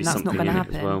destroyed, maybe and that's not something going to in it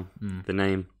as happen. well. The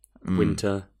name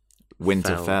Winterfell.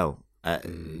 Winterfell.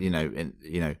 You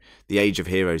know, the Age of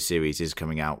Heroes series is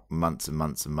coming out months and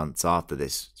months and months after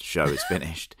this show is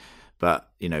finished. But,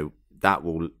 you know, that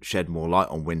will shed more light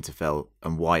on Winterfell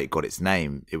and why it got its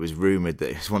name. It was rumoured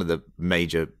that it's one of the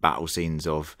major battle scenes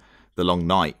of The Long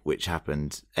Night, which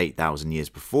happened 8,000 years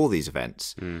before these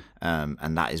events.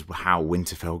 And that is how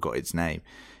Winterfell got its name.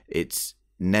 It's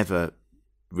never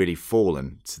really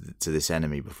fallen to this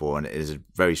enemy before, and it is a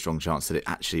very strong chance that it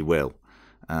actually will.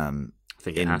 I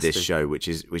think it In has this to. show, which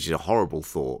is a horrible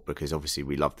thought, because obviously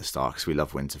we love the Starks, we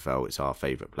love Winterfell, it's our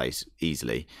favourite place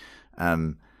easily.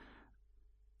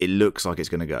 It looks like it's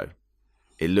going to go.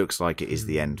 It looks like it is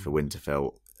the end for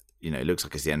Winterfell. You know, it looks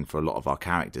like it's the end for a lot of our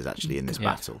characters actually in this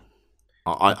battle.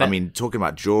 I mean, talking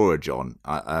about Jorah, John,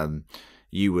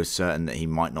 you were certain that he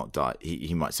might not die.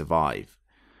 He might survive.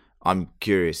 I'm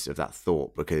curious of that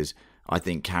thought, because I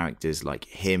think characters like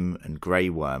him and Grey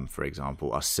Worm, for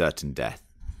example, are certain death.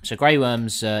 So Grey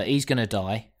Worm's he's gonna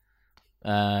die,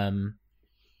 but no.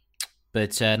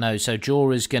 So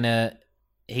Jorah's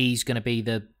he's gonna be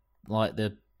the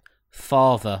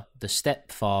father, the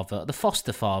stepfather, the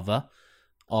foster father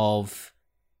of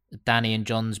Dany and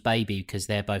Jon's baby, because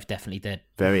they're both definitely dead.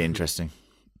 Very interesting.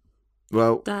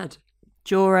 Well, Dad.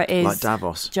 Jorah is like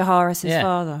Davos. Jaehaerys'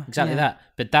 father. Exactly Yeah. that.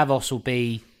 But Davos will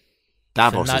be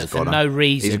Davos is a for goner. no He's a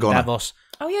reason. goner. Davos.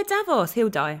 Oh yeah, Davos. He'll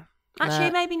die.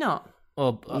 Actually, maybe not.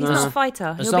 Well, He's not a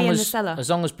fighter. He'll be in the cellar. As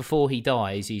long as before he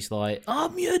dies, he's like,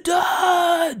 I'm your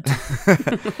dad.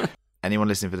 Anyone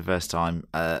listening for the first time,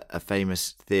 a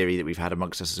famous theory that we've had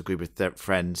amongst us as a group of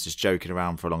friends, just joking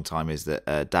around for a long time, is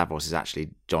that Davos is actually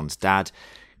Jon's dad.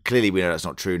 Clearly, we know that's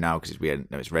not true now, because we know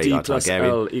it's Rhaegar D plus Targaryen.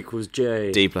 L equals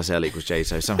J. D plus L equals J.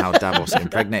 So somehow Davos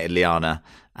impregnated Lyanna,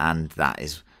 and that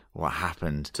is what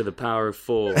happened. To the power of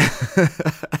 4.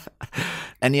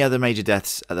 Any other major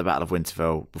deaths at the Battle of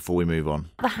Winterfell before we move on?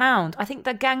 The Hound. I think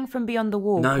the gang from Beyond the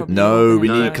Wall. No. probably No, will we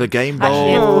go. need Clegane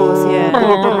Actually, of Bowl. course,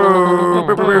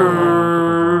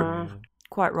 yeah.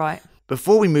 Quite right.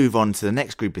 Before we move on to the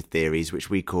next group of theories, which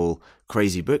we call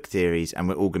Crazy Book Theories, and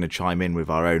we're all going to chime in with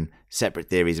our own separate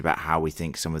theories about how we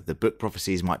think some of the book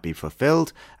prophecies might be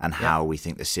fulfilled and how we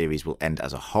think the series will end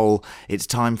as a whole, it's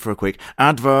time for a quick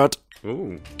advert.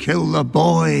 Ooh. Kill the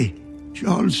boy,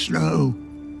 Jon Snow.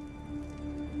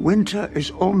 Winter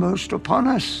is almost upon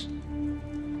us.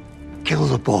 Kill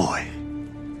the boy.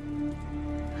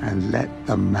 And let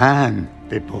the man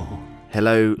be born.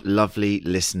 Hello, lovely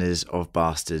listeners of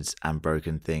Bastards and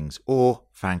Broken Things, or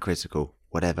Fan Critical,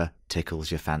 whatever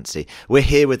tickles your fancy. We're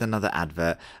here with another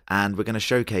advert, and we're going to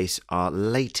showcase our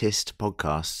latest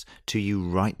podcasts to you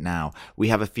right now. We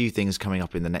have a few things coming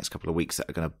up in the next couple of weeks that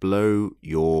are going to blow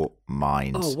your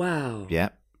minds. Oh, wow. Yeah,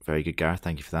 very good, Gareth.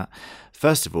 Thank you for that.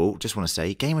 First of all, just want to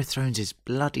say Game of Thrones is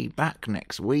bloody back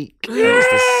next week. It's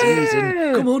the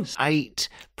season Come on. 8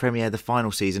 premiere, the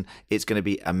final season. It's going to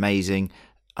be amazing.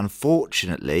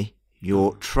 Unfortunately,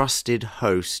 your trusted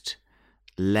host,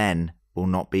 Len, will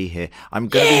not be here. I'm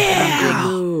going to be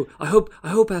handing... No. I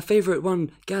hope our favourite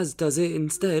one, Gaz, does it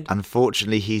instead.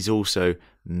 Unfortunately, he's also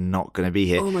not going to be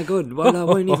here. Oh my god, well, I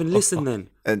won't even listen then.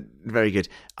 Very good.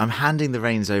 I'm handing the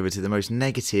reins over to the most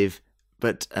negative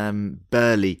but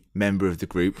burly member of the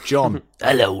group, John.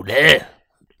 Hello there.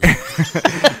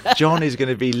 John is going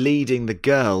to be leading the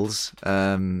girls,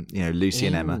 Lucy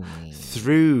and Emma,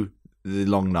 through the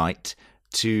long night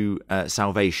to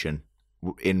salvation.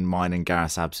 in mine and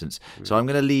Gareth's absence. So I'm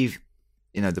going to leave,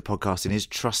 the podcast in his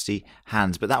trusty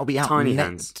hands, but that will be out Tiny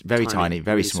hands. very tiny,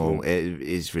 very really small. small. It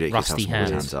is ridiculous Rusty how small his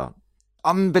hands. hands are.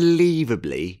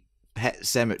 Unbelievably, Pet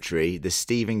Sematary, the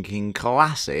Stephen King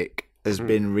classic, has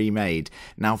been remade.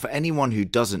 Now, for anyone who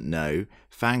doesn't know,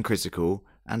 Fan Critical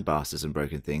and Bastards and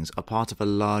Broken Things are part of a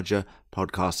larger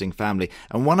podcasting family.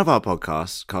 And one of our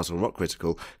podcasts, Castle Rock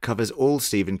Critical, covers all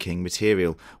Stephen King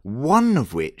material. One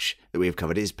of which that we have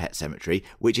covered is Pet Sematary,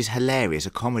 which is hilarious,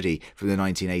 a comedy from the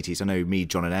 1980s. I know me,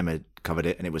 John and Emma covered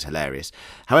it and it was hilarious.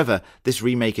 However, this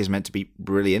remake is meant to be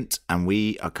brilliant and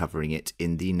we are covering it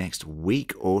in the next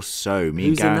week or so.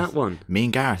 Who's in that one? Me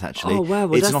and Gareth, actually. Oh, wow.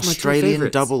 Well, it's that's an my two Australian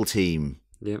favourites. double team.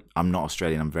 Yep. I'm not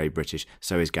Australian, I'm very British.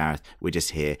 So is Gareth. We're just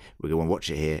here. We're going to watch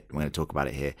it here. We're going to talk about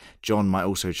it here. John might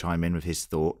also chime in with his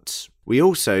thoughts. We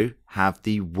also have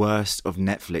The Worst of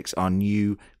Netflix, our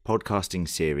new podcasting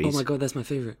series. Oh my God, that's my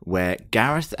favourite. Where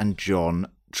Gareth and John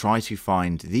try to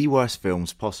find the worst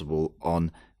films possible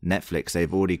on Netflix.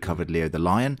 They've already covered Leo the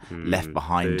Lion. Left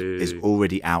Behind is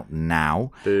already out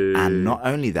now. And not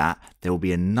only that, there will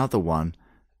be another one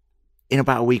in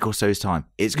about a week or so's time.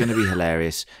 It's going to be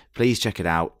hilarious. Please check it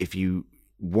out. If you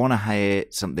want to hear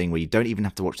something where you don't even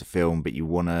have to watch the film, but you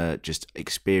want to just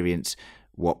experience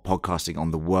what podcasting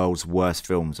on the world's worst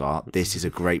films are, this is a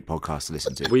great podcast to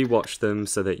listen to. We watch them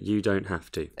so that you don't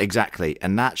have to. Exactly.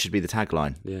 And that should be the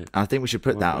tagline. Yeah. And I think we should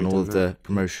put Why that haven't on we all of done the that?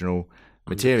 promotional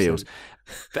materials.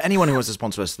 For anyone who wants to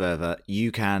sponsor us further,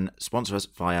 you can sponsor us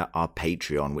via our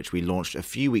Patreon, which we launched a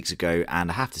few weeks ago.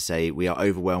 And I have to say, we are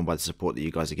overwhelmed by the support that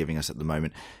you guys are giving us at the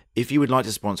moment. If you would like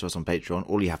to sponsor us on Patreon,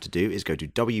 all you have to do is go to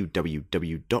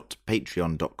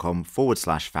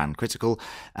www.patreon.com/fancritical.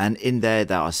 And in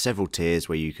there are several tiers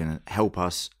where you can help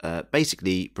us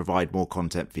basically provide more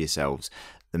content for yourselves.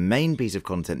 The main piece of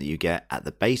content that you get at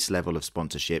the base level of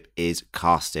sponsorship is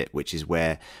Cast It, which is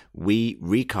where we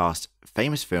recast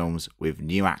famous films with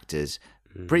new actors,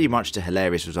 pretty much to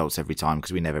hilarious results every time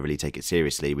because we never really take it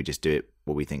seriously. We just do it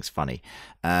what we think's funny.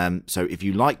 So if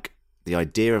you like the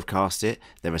idea of Cast It,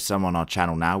 there are some on our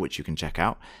channel now which you can check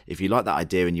out. If you like that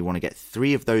idea and you want to get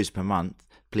 3 of those per month,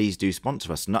 please do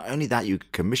sponsor us. Not only that, you can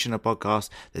commission a podcast.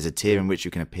 There's a tier in which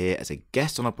you can appear as a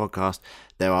guest on a podcast.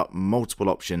 There are multiple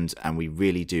options, and we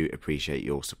really do appreciate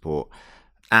your support.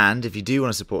 And if you do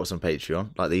want to support us on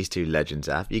Patreon, like these two legends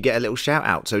have, you get a little shout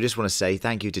out. So I just want to say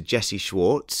thank you to Jesse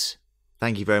Schwartz.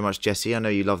 Thank you very much, Jesse. I know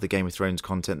you love the Game of Thrones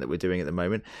content that we're doing at the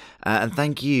moment. And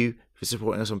thank you for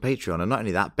supporting us on Patreon. And not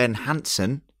only that, Ben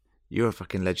Hansen, you're a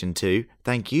fucking legend too.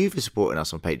 Thank you for supporting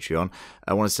us on Patreon.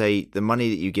 I want to say the money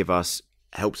that you give us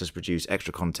helps us produce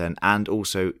extra content and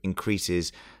also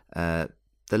increases the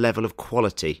level of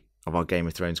quality of our Game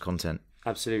of Thrones content.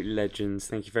 Absolute legends.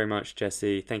 Thank you very much,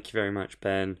 Jesse. Thank you very much,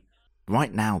 Ben.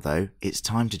 Right now, though, it's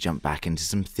time to jump back into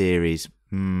some theories.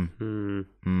 I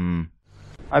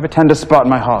have a tender spot in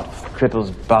my heart for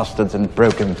crittles, bastards, and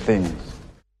broken things.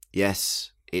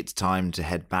 Yes, it's time to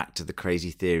head back to the crazy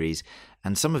theories.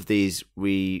 And some of these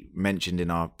we mentioned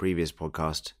in our previous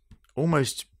podcast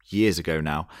almost years ago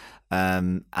now,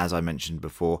 as I mentioned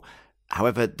before.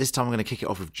 However, this time I'm going to kick it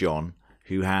off with John,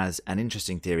 who has an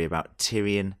interesting theory about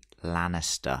Tyrion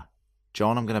Lannister.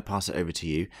 John, I'm going to pass it over to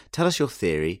you. Tell us your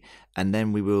theory, and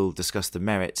then we will discuss the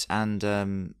merits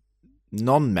and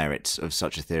non-merits of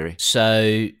such a theory.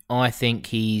 So I think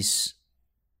he's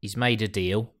made a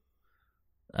deal.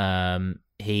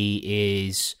 He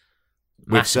is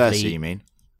With massively... Cersei, you mean?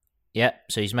 Yeah,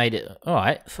 so he's made it... All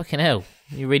right, fucking hell.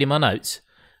 You reading my notes?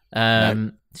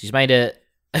 No. She's made a...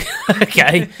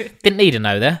 Okay, didn't need to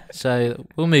know there, so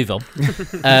we'll move on.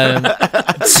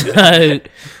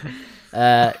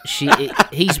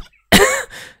 He's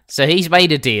so he's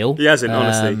made a deal. He hasn't,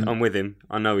 honestly. I'm with him.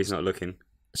 I know he's not looking.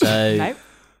 So No.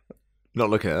 Not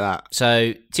looking at that.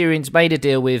 So Tyrion's made a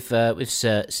deal with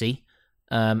Cersei,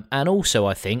 and also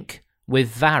I think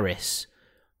with Varys.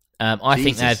 I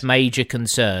think they have major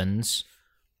concerns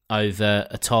over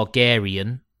a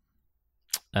Targaryen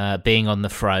being on the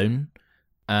throne.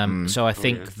 So I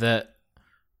think that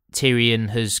Tyrion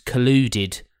has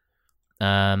colluded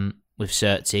with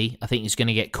Cersei. I think he's going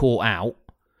to get caught out,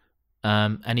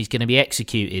 and he's going to be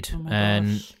executed.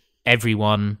 Gosh.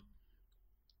 Everyone,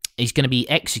 he's going to be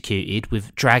executed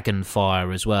with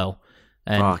dragonfire as well.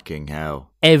 And fucking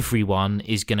hell. Everyone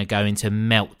is going to go into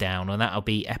meltdown, and that'll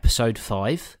be episode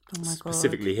 5. Oh my god.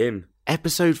 Specifically him.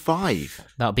 Episode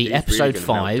 5? That'll be He's episode really gonna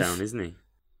 5. melt down, isn't he?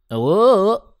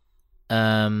 Oh,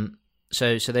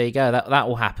 so there you go. That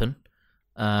will happen.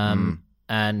 And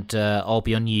I'll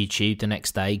be on YouTube the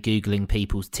next day googling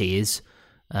people's tears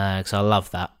because I love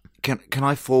that. Can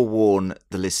I forewarn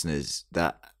the listeners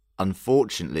that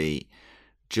unfortunately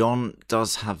Jon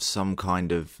does have some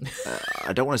kind of,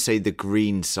 I don't want to say the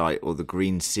green sight or the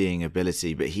green seeing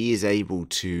ability, but he is able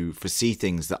to foresee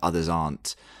things that others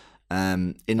aren't.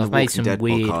 In the Walking Dead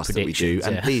podcast that we do,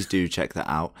 and please do check that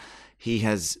out, he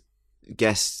has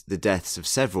guessed the deaths of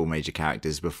several major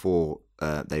characters before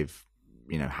they've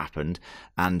happened,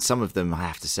 and some of them I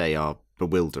have to say are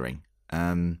bewildering.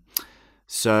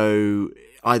 So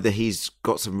either he's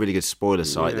got some really good spoiler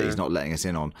sight that he's not letting us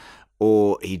in on,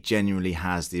 or he genuinely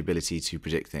has the ability to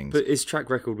predict things. But his track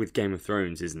record with Game of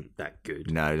Thrones isn't that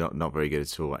good. No, not very good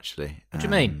at all, actually. What do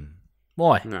you mean?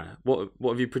 Why? No. What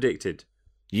have you predicted?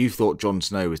 You thought Jon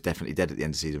Snow was definitely dead at the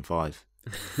end of season 5.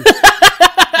 Yeah,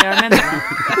 I remember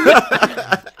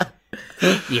that.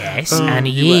 Yes, and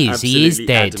he is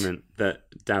dead. Adamant that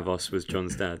Davos was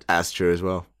Jon's dad. That's true as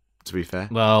well, to be fair.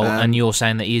 Well, and you're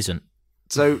saying that he isn't.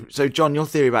 So John, your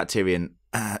theory about Tyrion,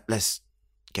 let's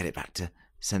get it back to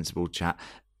sensible chat,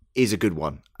 is a good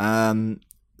one.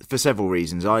 For several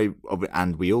reasons.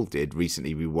 And we all did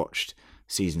recently, we watched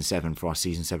season 7 for our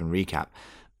season 7 recap.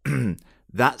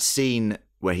 That scene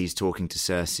where he's talking to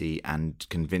Cersei and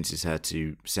convinces her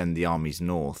to send the armies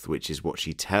north, which is what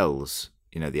she tells,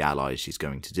 the allies she's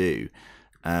going to do,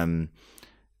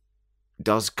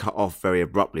 does cut off very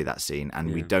abruptly, that scene,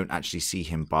 and we don't actually see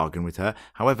him bargain with her.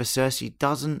 However, Cersei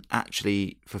doesn't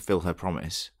actually fulfill her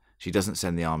promise. She doesn't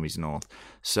send the armies north.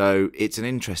 So it's an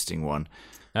interesting one.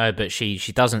 No, but she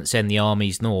doesn't send the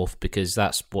armies north because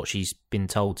that's what she's been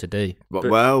told to do.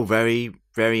 Well, very,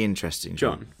 very interesting,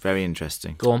 John. Very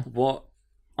interesting. Go on. What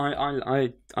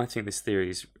I think this theory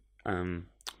is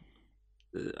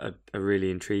a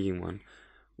really intriguing one.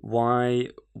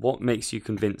 What makes you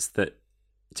convinced that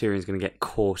Tyrion's going to get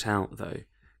caught out, though?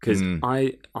 Because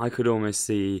I could almost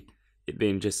see it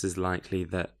being just as likely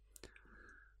that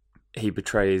he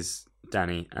betrays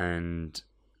Dany and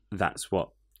that's what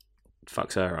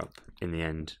fucks her up in the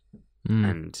end.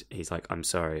 And he's like, I'm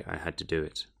sorry, I had to do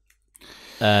it.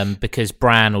 Because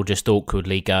Bran will just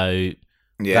awkwardly go,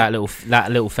 that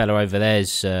little fella over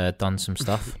there's done some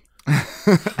stuff.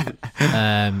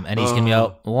 And he's gonna be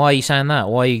like, why are you saying that?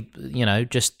 Why,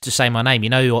 just to say my name? You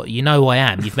know who I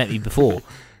am. You've met me before.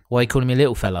 Why are you calling me a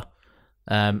little fella?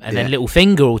 And then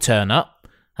Littlefinger will turn up.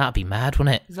 That'd be mad,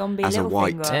 wouldn't it? Zombie As a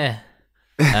white. Littlefinger.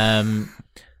 Yeah.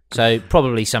 So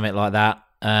probably something like that.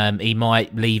 He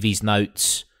might leave his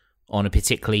notes on a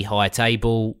particularly high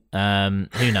table.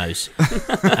 Who knows?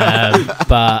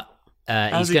 But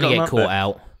he's going to get caught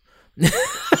out.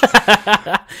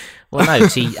 Well, no,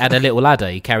 because he had a little ladder.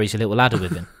 He carries a little ladder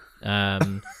with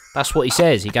him. That's what he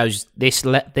says. He goes, this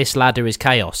ladder is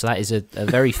chaos. That is a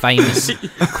very famous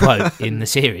quote in the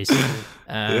series.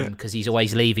 Because he's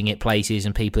always leaving it places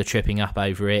and people are tripping up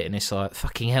over it. And it's like,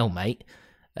 fucking hell, mate.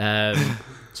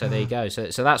 So there you go.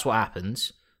 So that's what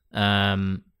happens.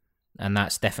 And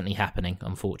that's definitely happening,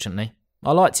 unfortunately.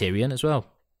 I like Tyrion as well.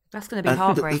 That's going to be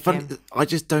heartbreaking. I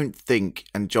just don't think,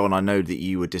 and John, I know that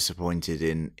you were disappointed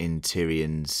in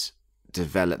Tyrion's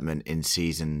development in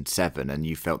season 7, and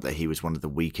you felt that he was one of the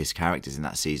weakest characters in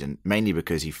that season, mainly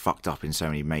because he fucked up in so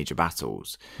many major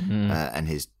battles, and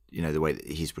his, the way that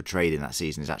he's portrayed in that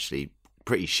season is actually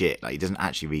pretty shit. Like, he doesn't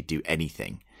actually really do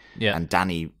anything. Yeah. And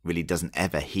Dany really doesn't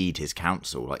ever heed his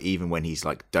counsel. Like, even when he's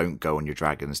like, don't go on your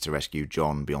dragons to rescue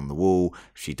Jon beyond the wall,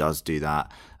 she does do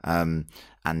that.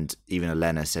 And even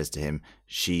Olenna says to him,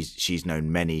 she's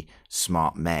known many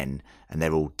smart men and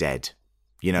they're all dead.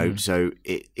 So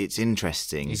it's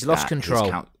interesting. He's lost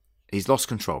control. He's lost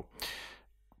control.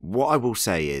 What I will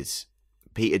say is,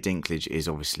 Peter Dinklage is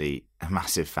obviously a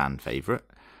massive fan favourite.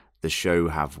 The show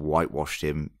have whitewashed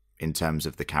him in terms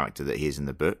of the character that he is in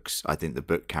the books. I think the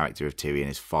book character of Tyrion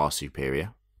is far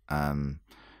superior.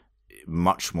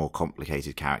 Much more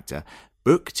complicated character.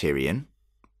 Book Tyrion,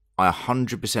 I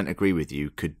 100% agree with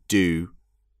you, could do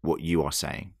what you are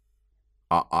saying.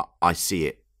 I see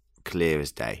it clear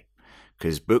as day.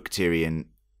 Because book Tyrion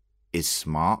is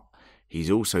smart. He's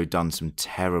also done some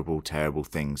terrible, terrible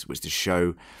things, which the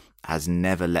show has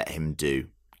never let him do.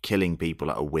 Killing people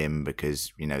at a whim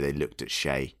because, they looked at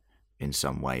Shay in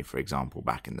some way, for example,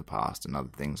 back in the past and other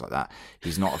things like that.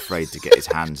 He's not afraid to get his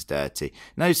hands dirty.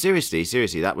 No,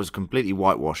 seriously, that was completely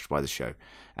whitewashed by the show.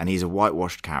 And he's a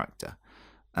whitewashed character.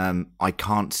 I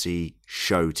can't see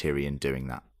show Tyrion doing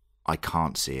that. I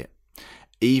can't see it.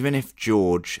 Even if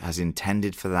George has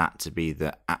intended for that to be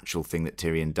the actual thing that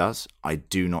Tyrion does, I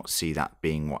do not see that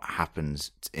being what happens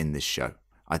in this show.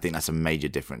 I think that's a major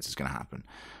difference that's going to happen.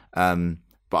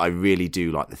 But I really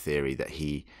do like the theory that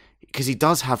because he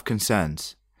does have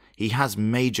concerns. He has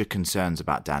major concerns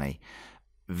about Dany.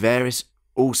 Varys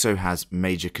also has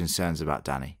major concerns about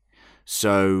Dany.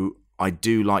 So I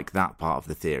do like that part of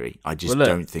the theory. I just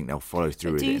don't think they'll follow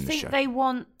through with it in the show. Do you think they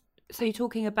want... So you're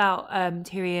talking about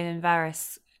Tyrion and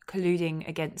Varys colluding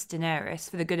against Daenerys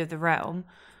for the good of the realm.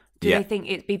 Do they think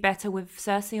it'd be better with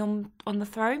Cersei on the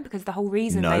throne? Because the whole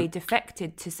reason they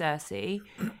defected to Cersei...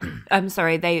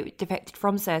 they defected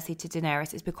from Cersei to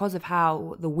Daenerys is because of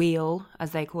how the wheel,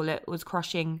 as they call it, was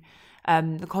crushing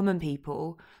the common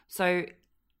people. So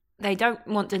they don't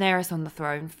want Daenerys on the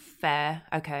throne. Fair.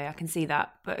 Okay, I can see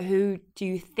that. But who do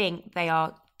you think they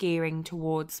are gearing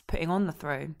towards putting on the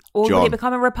throne? Or will it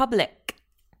become a republic?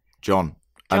 John.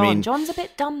 I mean, John's a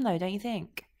bit dumb, though, don't you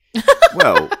think?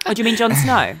 Well... Or do you mean Jon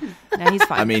Snow? No, he's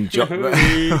fine. I mean,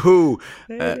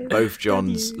 both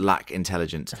Johns lack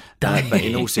intelligence. But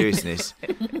in all seriousness,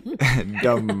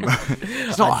 dumb.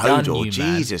 It's not Hodor.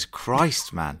 Jesus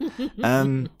Christ,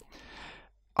 man.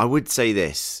 I would say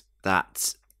this,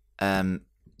 that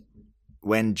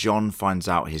when Jon finds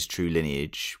out his true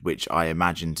lineage, which I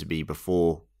imagine to be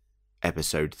before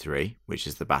episode 3, which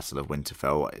is the Battle of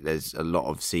Winterfell, there's a lot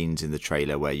of scenes in the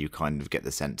trailer where you kind of get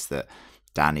the sense that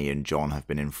Dany and Jon have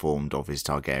been informed of his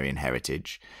Targaryen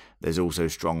heritage. There's also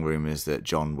strong rumours that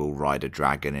Jon will ride a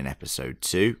dragon in episode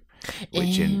 2,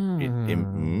 which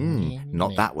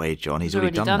not that way, Jon. He's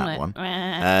already done that one.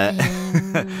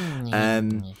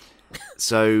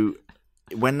 So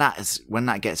when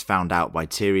that gets found out by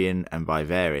Tyrion and by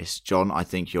Varys, Jon, I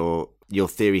think your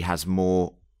theory has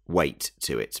more weight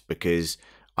to it, because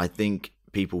I think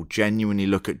people genuinely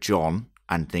look at Jon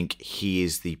and think he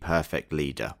is the perfect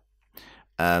leader.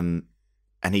 And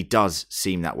he does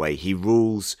seem that way. He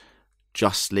rules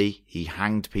justly. He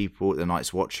hanged people at the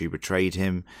Night's Watch who betrayed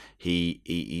him. He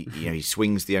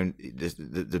swings the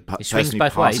person who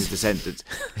passes the sentence.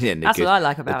 Yeah, that's what I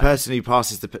like about the person who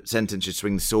passes the sentence should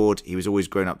swing the sword. He was always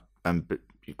grown up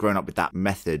with that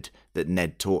method that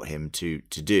Ned taught him to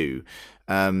do.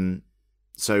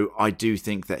 So I do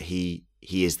think that he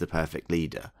is the perfect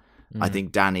leader. I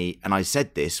think Dany, and I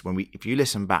said this if you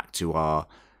listen back to our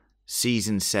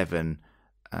season 7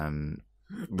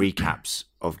 recaps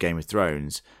of Game of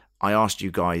Thrones, I asked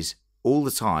you guys all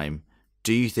the time,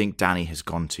 do you think Dany has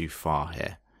gone too far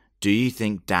here? Do you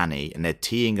think Dany, and they're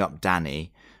teeing up Dany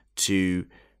to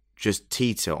just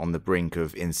teeter on the brink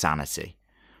of insanity?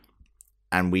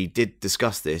 And we did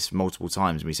discuss this multiple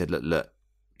times, and we said, look,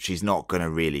 she's not going to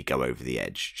really go over the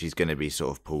edge. She's going to be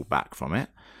sort of pulled back from it.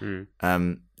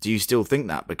 Do you still think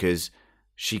that? Because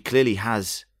she clearly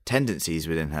has tendencies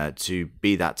within her to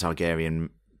be that Targaryen,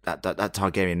 that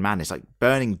Targaryen man. It's like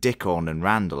burning Dickon and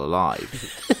Randall alive.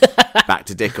 Back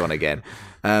to Dickon again.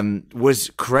 Was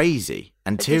crazy,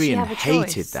 and Tyrion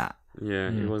hated that.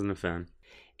 Yeah, he wasn't a fan.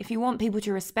 If you want people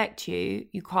to respect you,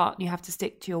 you have to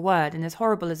stick to your word. And as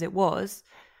horrible as it was,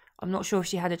 I'm not sure if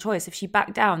she had a choice. If she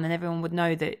backed down, then everyone would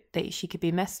know that she could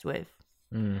be messed with.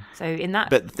 So in that,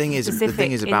 but the thing is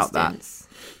about that,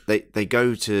 they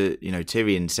go to,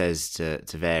 Tyrion says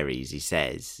to Varys, he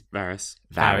says Varys.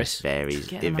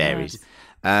 It varies.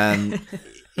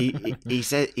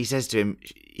 He says to him,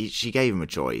 she gave him a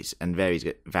choice, and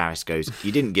Varys goes,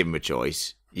 you didn't give him a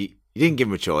choice. You didn't give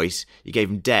him a choice. You gave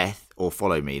him death or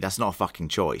follow me. That's not a fucking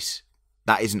choice.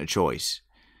 That isn't a choice.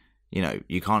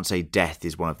 You can't say death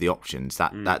is one of the options.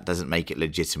 That doesn't make it a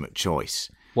legitimate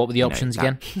choice. What were the options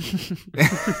again?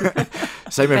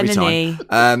 Same every time.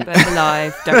 But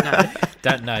alive, don't know.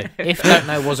 Don't know. If don't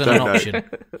know wasn't an option.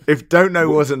 If don't know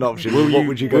wasn't an option, what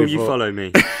would you go for? Will you follow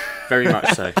me? Very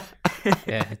much so.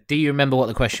 Yeah. Do you remember what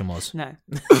the question was? No.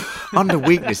 Under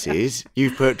weaknesses,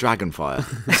 you've put Dragonfire.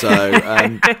 So,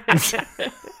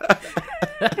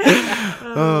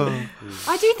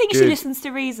 I do think she listens to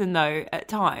reason, though, at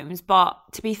times. But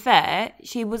to be fair,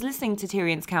 she was listening to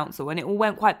Tyrion's counsel, and it all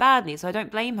went quite badly. So I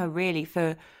don't blame her really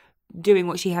for doing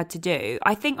what she had to do.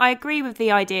 I think I agree with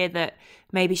the idea that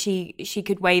maybe she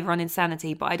could waver on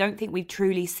insanity, but I don't think we've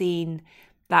truly seen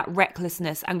that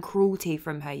recklessness and cruelty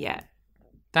from her yet.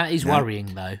 That is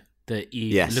worrying, though, that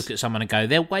you look at someone and go,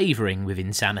 they're wavering with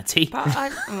insanity. But I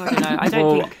don't know. I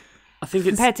don't think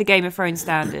it's compared to Game of Thrones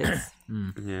standards.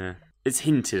 Yeah, it's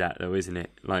hinted at, though, isn't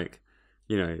it? Like,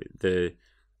 her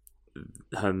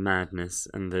madness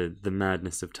and the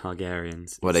madness of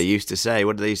Targaryens. Well, they used to say,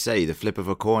 what do they say? The flip of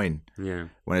a coin. Yeah.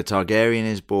 When a Targaryen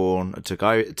is born, a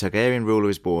Targaryen ruler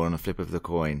is born, a flip of the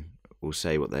coin will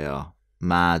say what they are.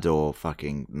 Mad or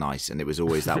fucking nice, and it was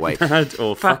always that way. Mad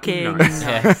or fucking nice.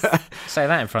 Yeah. Say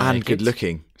that in front of and good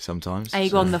looking sometimes.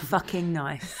 Aegon the fucking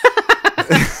nice.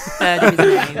 Third of his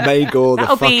name. Maegor the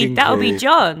fucking that'll be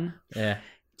Jon. Yeah.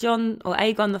 Jon or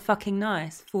Aegon the fucking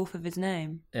nice. Fourth of his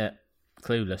name. Yeah.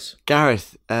 Clueless.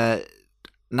 Gareth,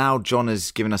 now John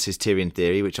has given us his Tyrion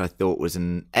theory, which I thought was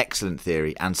an excellent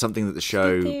theory and something that the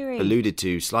show alluded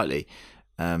to slightly.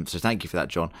 So thank you for that,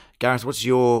 John. Gareth, what's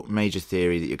your major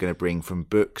theory that you're going to bring from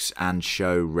books and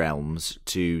show realms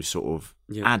to sort of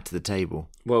add to the table?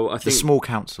 Well, I think the small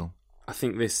council. I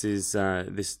think this is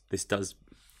this does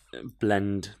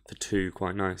blend the two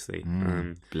quite nicely.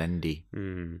 Blendy.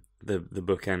 The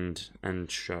book and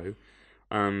show.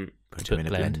 Put them in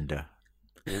a blender.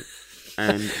 Yeah.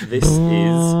 And this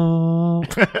is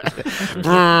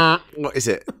what is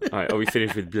it? All right, are we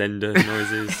finished with blender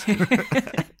noises?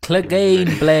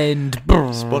 Clegane blend.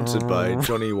 Sponsored by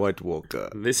Johnny White Walker.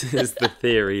 This is the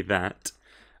theory that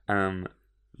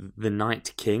the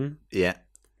Night King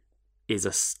is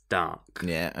a Stark.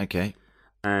 Yeah, okay.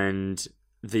 And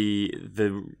the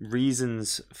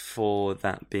reasons for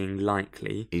that being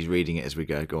likely... He's reading it as we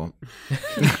go, go on.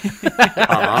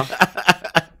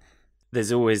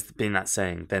 There's always been that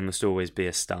saying, there must always be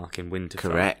a Stark in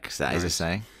Winterfell. Correct, that is a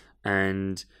saying.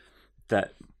 And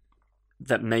that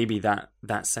maybe that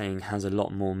saying has a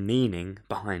lot more meaning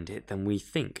behind it than we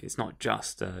think. It's not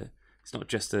just a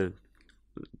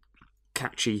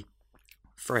catchy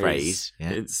phrase.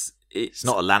 Yeah. It's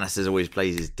not a Lannister always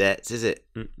plays his debts, is it?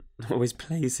 Always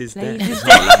plays his debts. It's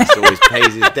not a Lannister always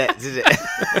pays his debts, is it?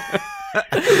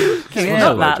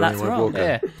 That's wrong.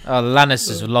 Yeah. Oh, the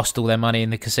Lannisters have lost all their money in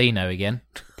the casino again.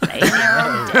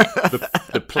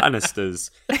 the Plannisters.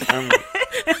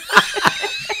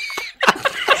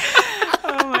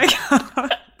 Oh my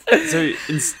god! So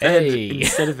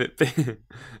instead of it being,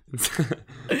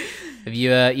 have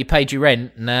you paid your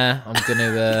rent? Nah, I'm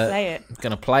gonna play it. I'm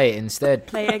gonna play it instead.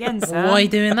 Play it again, sir. Why are you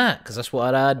doing that? Because that's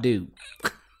what I do.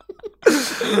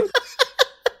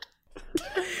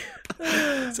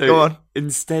 So go on.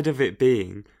 Instead of it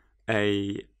being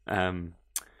a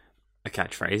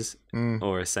catchphrase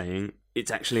or a saying,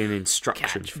 it's actually an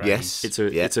instruction. Yes, it's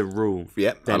a rule.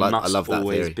 Yep, there I love must that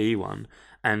always theory. be one,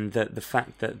 and that the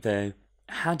fact that there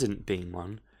hadn't been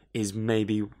one is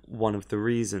maybe one of the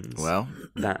reasons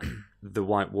that the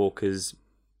White Walkers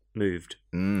moved.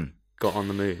 Got on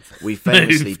the move. We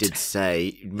famously did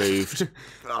say moved.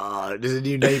 There's a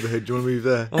new neighbourhood. Do you want to move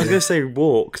there? I was going to say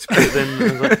walked, but then I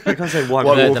was like, you can't say White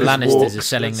The Walkers Lannisters walked. are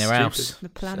selling their house. The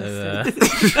Plannisters.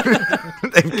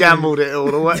 They've gambled it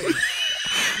all away.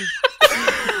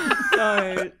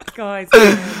 No, guys.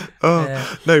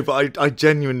 No, but I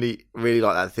genuinely really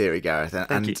like that theory, Gareth.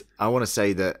 Thank you. I want to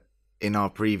say that in our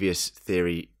previous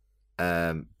theory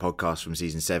podcast from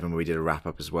season 7, where we did a wrap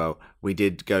up as well, we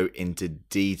did go into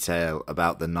detail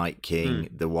about the Night King,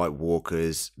 the White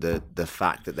Walkers, the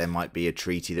fact that there might be a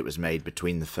treaty that was made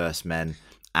between the First Men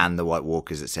and the White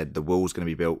Walkers that said the wall's going to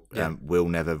be built. We'll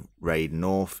never raid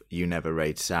north, you never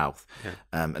raid south.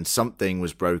 And something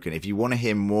was broken. If you want to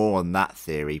hear more on that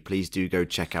theory, please do go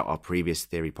check out our previous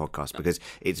theory podcast, because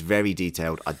it's very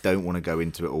detailed. I don't want to go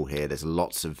into it all here. There's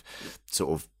lots of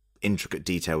sort of intricate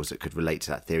details that could relate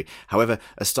to that theory. However,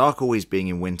 a Stark always being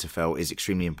in Winterfell is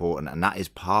extremely important, and that is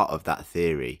part of that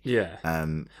theory.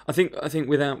 I think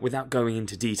without going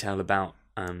into detail about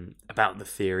the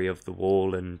theory of the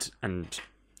wall and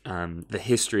the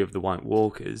history of the White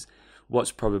Walkers,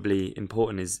 what's probably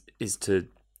important is to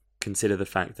consider the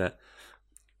fact that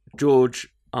George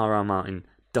R.R. Martin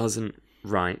doesn't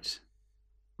write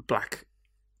black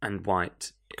and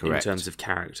white. Correct. In terms of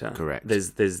character. Correct.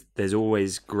 There's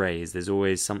always greys. There's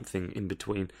always something in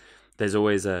between. There's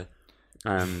always there's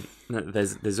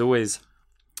always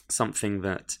something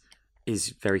that is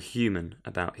very human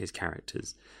about his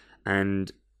characters,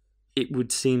 and it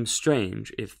would seem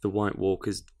strange if the White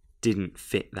Walkers didn't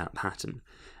fit that pattern.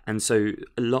 And so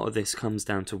a lot of this comes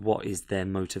down to what is their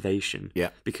motivation. Yeah.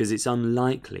 Because it's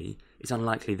unlikely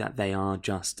that they are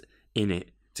just in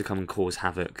it to come and cause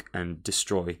havoc and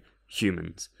destroy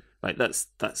humans. Like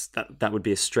that would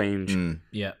be a strange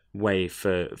way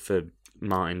for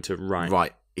Martin to write.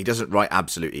 Right. He doesn't write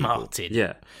absolute evil. Martin.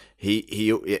 Yeah.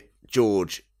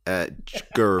 George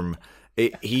Gurm.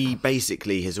 He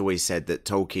basically has always said that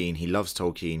he loves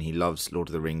Tolkien, he loves Lord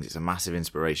of the Rings. It's a massive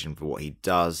inspiration for what he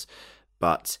does,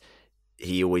 but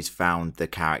he always found the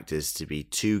characters to be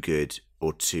too good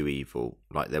or too evil.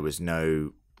 Like there was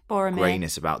no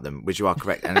greyness about them, which you are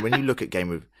correct. And when you look at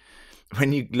Game of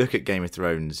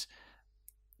Thrones,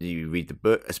 you read the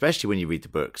book, especially when you read the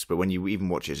books, but when you even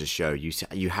watch it as a show,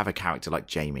 you have a character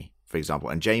like Jaime, for example,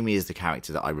 and Jaime is the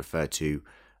character that I refer to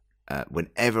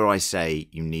whenever I say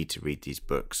you need to read these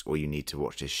books or you need to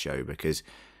watch this show, because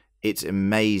it's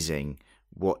amazing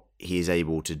what he is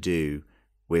able to do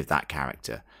with that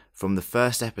character. From the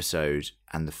first episode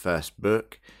and the first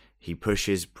book, he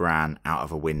pushes Bran out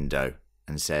of a window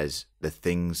and says, "The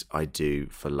things I do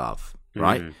for love,"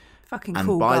 right? Fucking And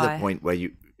cool by guy. the point where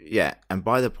you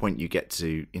get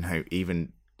to,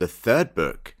 even the third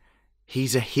book,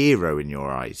 he's a hero in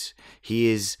your eyes. He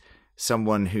is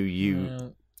someone who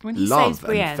you when he love saves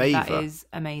Brienne, and favour. that is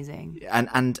amazing.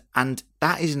 And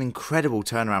that is an incredible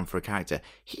turnaround for a character.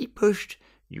 He pushed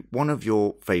one of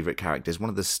your favourite characters, one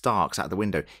of the Starks, out the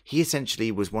window. He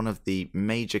essentially was one of the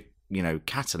major,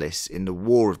 catalysts in the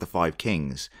War of the Five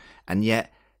Kings, and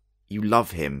yet you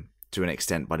love him to an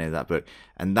extent by the end of that book.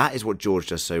 And that is what George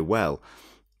does so well,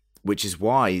 which is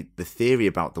why the theory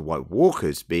about the White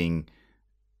Walkers being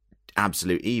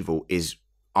absolute evil is,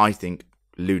 I think,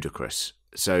 ludicrous.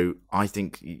 So I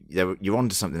think you're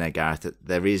onto something there, Gareth, that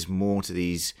there is more to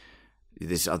this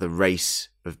other race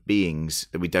of beings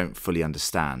that we don't fully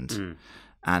understand.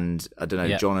 And I don't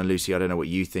know, John and Lucy, I don't know what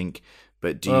you think,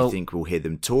 but do you think we'll hear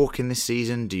them talk in this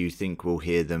season? Do you think we'll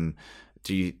hear them?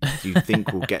 Do you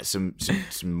think we'll get some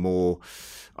more,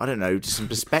 I don't know, just some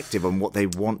perspective on what they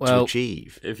want to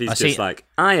achieve? If he's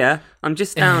I'm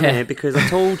just down here because I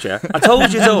told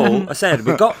you all. I said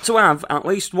we've got to have at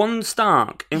least one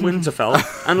Stark in Winterfell,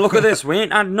 and look at this, we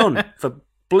ain't had none for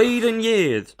bleeding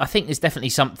years. I think there's definitely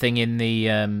something in the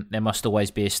there must always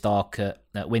be a Stark at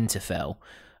Winterfell.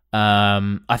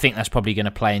 I think that's probably going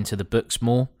to play into the books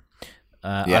more.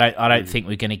 I don't think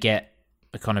we're going to get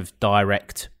a kind of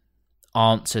direct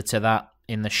answer to that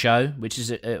in the show, which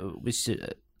is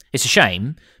it's a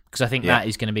shame, because I think that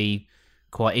is going to be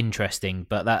quite interesting.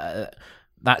 But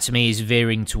that to me is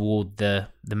veering toward the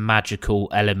magical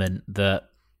element that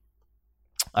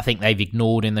I think they've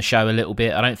ignored in the show a little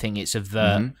bit. I don't think it's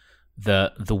the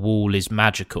wall is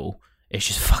magical. It's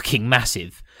just fucking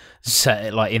massive, so,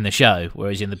 like in the show.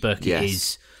 Whereas in the book, it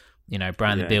is,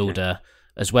 Bran the Builder,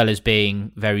 as well as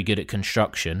being very good at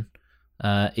construction,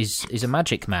 is a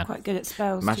magic man. Quite good at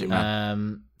spells. Magic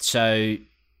man. So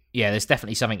yeah, there's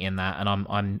definitely something in that, and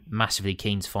I'm massively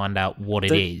keen to find out what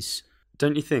it is.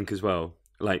 Don't you think as well?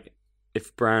 Like,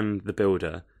 if Bran the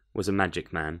Builder was a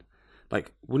magic man,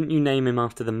 like, wouldn't you name him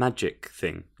after the magic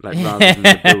thing, like rather than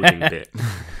the building bit?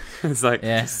 It's like,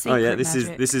 this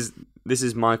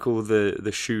is Michael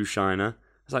the shoe shiner.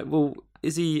 It's like, well,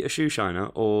 is he a shoe shiner,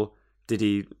 or did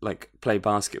he like play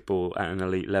basketball at an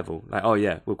elite level? Like, oh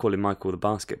yeah, we'll call him Michael the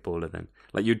basketballer then.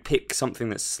 Like, you'd pick something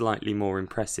that's slightly more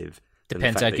impressive.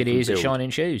 Depends how good he is at shining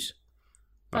shoes.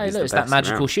 Well, hey, look, it's that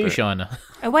magical shoe shiner.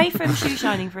 Away from shoe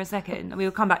shining for a second, we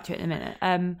will come back to it in a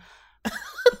minute.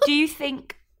 Do you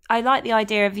think, I like the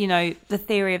idea of, the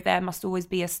theory of there must always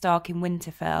be a Stark in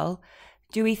Winterfell.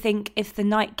 Do we think if the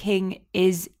Night King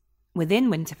is within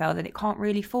Winterfell, that it can't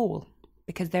really fall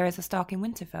because there is a Stark in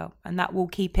Winterfell, and that will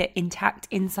keep it intact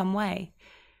in some way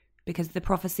because the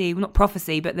prophecy, well, not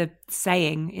prophecy, but the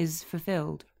saying is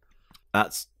fulfilled?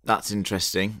 That's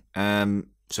interesting.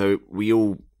 So we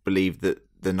all believe that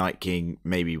the Night King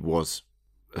maybe was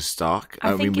a Stark.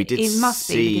 I think we did it must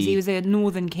see, be, because he was a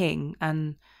Northern King,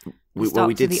 and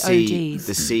we did see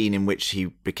the scene in which he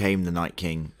became the Night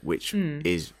King, which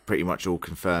is pretty much all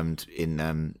confirmed in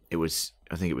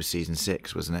I think it was season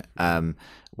 6, wasn't it?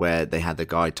 Where they had the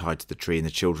guy tied to the tree, and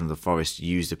the children of the forest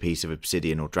used a piece of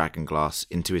obsidian or dragon glass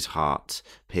into his heart,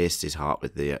 pierced his heart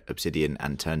with the obsidian,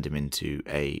 and turned him into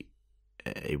a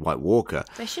White Walker.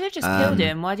 They should have just killed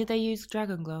him. Why did they use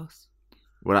dragon glass?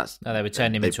 Well, they would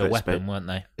turn him into a weapon, weren't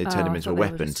they? They turned him into a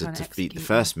weapon to defeat the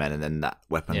first men, and then that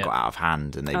weapon got out of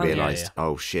hand, and they realised,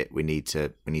 oh shit, we need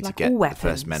to Like get all the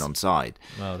first men on side.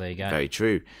 Well, there you go. Very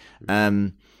true.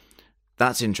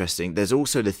 That's interesting. There's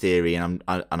also the theory, and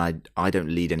I don't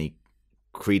lead any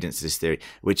credence to this theory,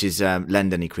 which is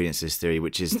lend any credence to this theory,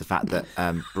 which is the fact that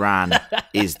Bran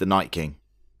is the Night King.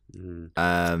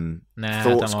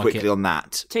 Thoughts quickly on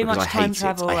that? Too much time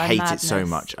travel. I hate madness. It so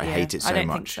much. I hate it so much. I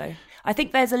don't think so. I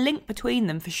think there's a link between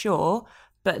them for sure,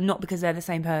 but not because they're the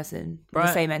same person,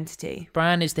 the same entity.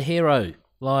 Bran is the hero.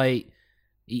 Like,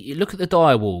 you look at the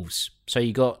direwolves. So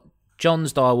you got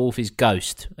Jon's direwolf is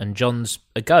Ghost, and Jon's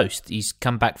a ghost. He's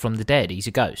come back from the dead. He's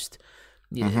a ghost.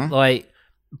 Like,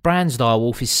 Bran's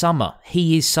direwolf is Summer.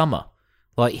 He is Summer.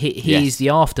 Like, he is the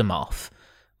aftermath.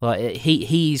 Like,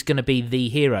 he's going to be the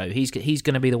hero. He's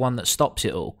going to be the one that stops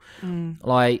it all.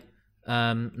 Like,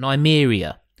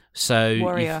 Nymeria. So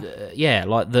warrior.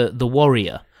 Like the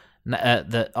warrior,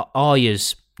 the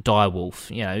Arya's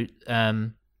direwolf.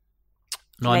 Named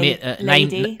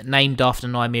after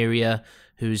Nymeria,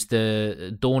 who's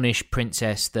the Dornish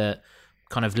princess that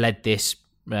kind of led this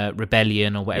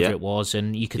rebellion or whatever it was,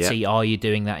 and you could see Arya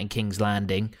doing that in King's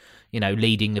Landing.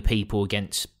 Leading the people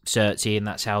against Cersei, and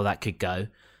that's how that could go.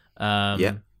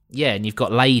 and you've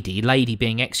got Lady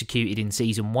being executed in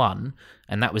season 1,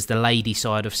 and that was the lady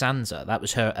side of Sansa. That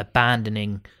was her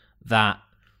abandoning that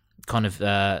kind of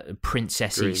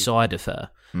princessy Dream. side of her.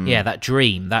 Yeah, that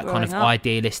dream, that kind of Growing up.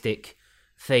 idealistic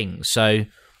thing. So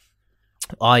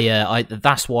I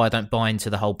that's why I don't buy into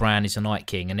the whole Bran is a Night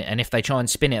King. And if they try and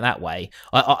spin it that way,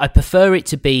 I prefer it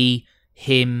to be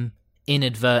him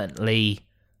inadvertently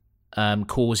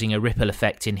causing a ripple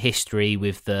effect in history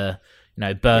with the,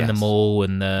 burn them all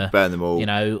and the Burn them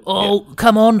all.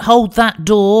 come on, hold that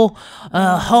door,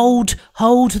 hold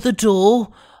the door,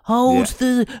 hold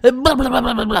the blah blah blah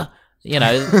blah blah blah.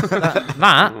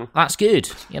 That's good.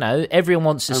 Everyone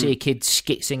wants to see a kid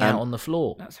skitzing out on the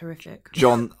floor. That's horrific.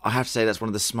 John, I have to say that's one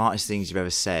of the smartest things you've ever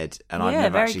said, and I've Yeah,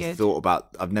 never very actually good. thought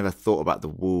about. I've never thought about the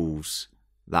wolves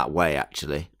that way.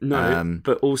 Actually, No,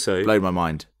 but also, blown my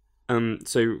mind.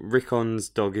 so Rickon's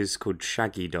dog is called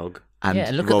Shaggy Dog. And Yeah,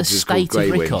 and look Rob's at the is called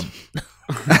state of Greywind. Rickon.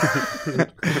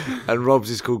 And Rob's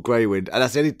is called Greywind, and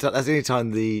that's the only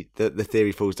time the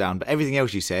theory falls down. But everything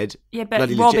else you said, Yeah, but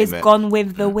bloody Rob is legitimate. gone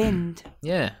with the wind,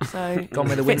 Yeah, so gone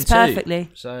with the fits wind too. perfectly.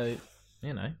 So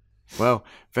Well,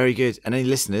 very good. And any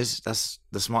listeners, that's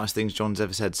the smartest things John's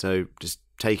ever said. So just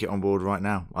take it on board right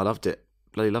now. I loved it.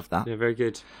 Bloody loved that. Yeah, very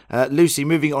good. Lucy,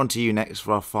 moving on to you next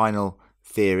for our final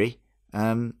theory.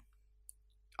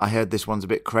 I heard this one's a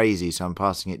bit crazy, so I'm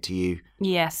passing it to you.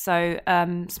 Yeah, so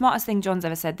smartest thing John's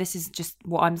ever said. This is just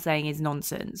what I'm saying is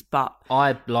nonsense, but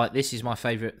this is my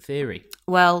favourite theory.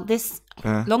 well, this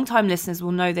long-time listeners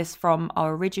will know this from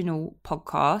our original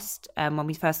podcast when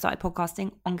we first started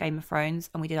podcasting on Game of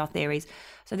Thrones and we did our theories.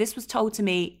 So this was told to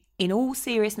me in all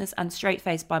seriousness and straight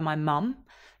face by my mum.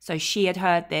 So she had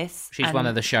heard this. She's and one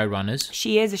of the showrunners.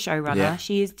 She is a showrunner. Yeah.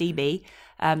 She is DB.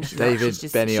 She's David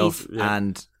she's Benioff she's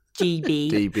and GB.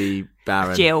 DB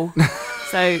Barron. Jill.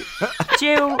 So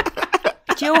Jill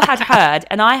had heard,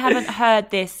 and I haven't heard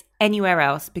this anywhere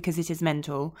else because it is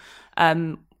mental. I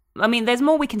mean, there's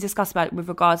more we can discuss about it with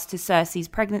regards to Cersei's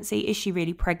pregnancy. Is she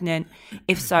really pregnant?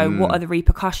 If so, what are the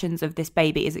repercussions of this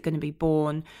baby? Is it going to be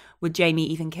born? Would Jaime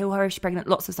even kill her if she's pregnant?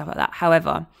 Lots of stuff like that.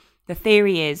 However, the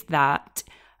theory is that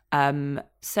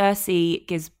Cersei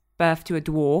gives birth to a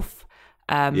dwarf.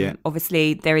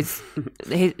 Obviously, there is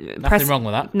Nothing wrong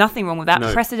with that. Nothing wrong with that.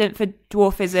 No. Precedent for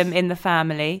dwarfism in the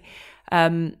family.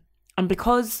 And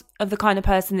because of the kind of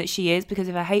person that she is, because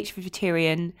of her hatred for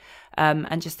Tyrion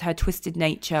and just her twisted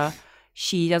nature,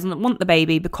 she doesn't want the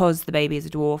baby because the baby is a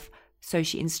dwarf. So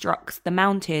she instructs the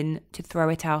Mountain to throw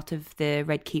it out of the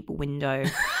Red Keep window.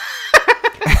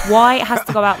 Why it has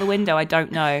to go out the window, I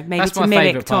don't know. Maybe That's to my mimic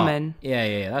favourite part. Tommen.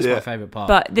 Yeah, that's Yeah. my favourite part.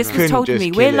 But this was Couldn't told to just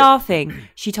me. kill We're it. laughing.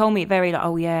 She told me it very like,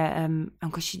 oh yeah,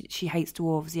 because she hates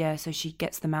dwarves. Yeah, so she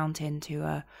gets the Mountain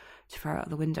to throw it out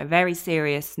the window. Very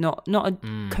serious, not a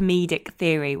comedic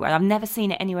theory. Well, I've never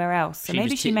seen it anywhere else. So she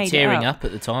maybe was she made tearing it up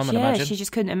at the time, I'd Yeah, imagine. she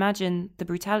just couldn't imagine the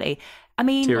brutality. I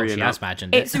mean, Tyrion She up. has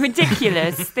imagined it's it. a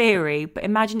ridiculous theory, but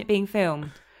imagine it being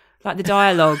filmed. Like the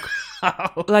dialogue.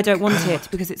 Well, I don't want it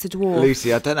because it's a dwarf.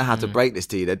 Lucy, I don't know how to break this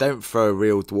to you. They don't throw a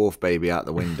real dwarf baby out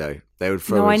the window. They would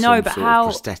throw No, I know, some but sort how- of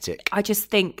prosthetic. I just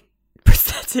think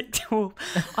prosthetic dwarf.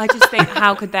 I just think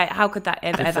how could that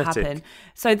ever Pathetic. happen?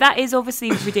 So that is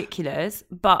obviously ridiculous,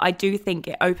 but I do think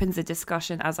it opens a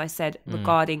discussion, as I said,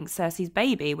 regarding Cersei's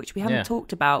baby, which we haven't Yeah.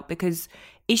 talked about because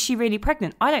is she really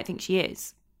pregnant? I don't think she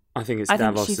is. I think it's I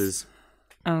think Davos's.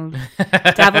 Oh,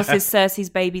 Davos is Cersei's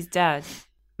baby's dad.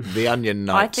 The Onion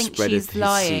I Knight think spreadeth she's his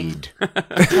lying. seed.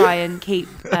 To try and keep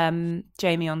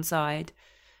Jaime on side.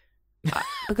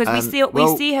 Because we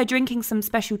well- see her drinking some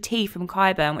special tea from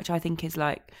Qyburn, which I think is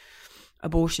like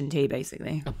abortion tea,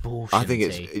 basically. Abortion I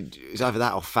think tea. it's either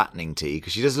that or fattening tea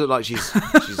because she does look like she's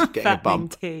getting a Fattening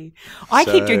bump. tea. I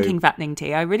keep So- drinking fattening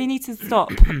tea. I really need to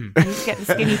stop. I need to get the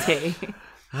skinny tea.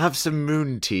 Have some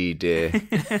moon tea, dear.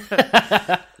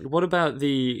 What about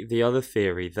the other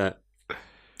theory that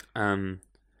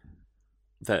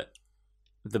that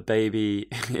the baby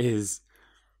is?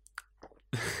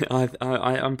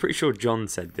 I'm pretty sure John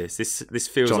said this. This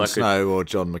feels John like Snow or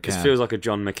John McCann. this feels like a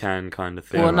John McCann kind of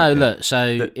thing. Well, no, okay. look.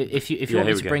 So That- if you yeah, want me here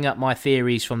we to go. bring up my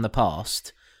theories from the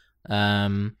past,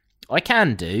 I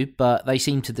can do, but they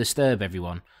seem to disturb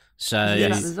everyone. So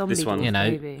Yes, About the zombie this one. dwarf you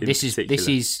know, baby. In this is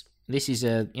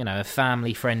particular. a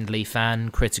family friendly, fan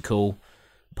critical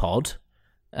pod.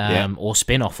 Yeah. Or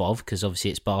spin off of, because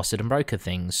obviously it's Bastard and Broker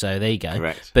things. So there you go.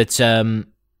 Correct. But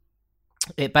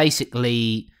it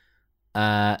basically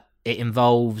it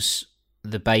involves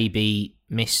the baby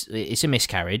it's a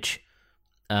miscarriage,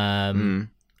 and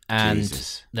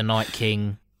Jesus. the Night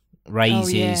King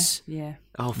raises Yeah.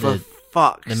 Oh, for The-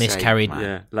 fuck's the sake, miscarried man.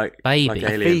 Yeah, like Baby. like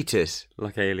A Alien. fetus.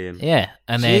 Like Alien. yeah,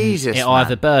 and then Jesus, it man.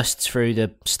 either bursts through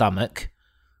the stomach.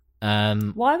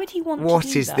 Why would he want What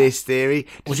to do is that? this theory?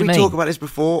 What Did do we you talk mean? about this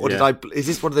before, or Yeah. Is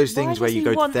this one of those Why things where does you he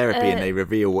go to want therapy and they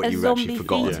reveal what a you've zombie actually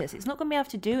forgotten? fetus? It's not going to be able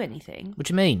to do anything. What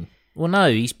do you mean? Well,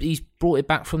 no, he's brought it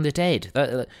back from the dead.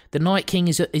 The Night King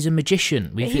is a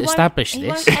magician. We've He won't- established he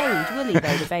this. won't age, will he,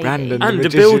 though, the baby? Brandon. And The a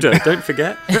magician. builder, don't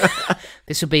forget.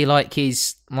 This will be like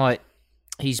his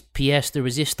pièce de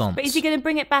résistance. But is he going to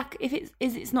bring it back if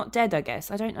it's not dead? I guess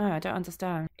I don't know. I don't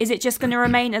understand. Is it just going to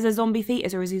remain as a zombie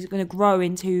fetus, or is he going to grow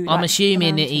into? I'm like, assuming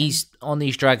a that mountain? he's on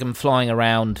his dragon flying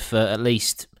around for at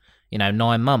least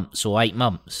 9 months or 8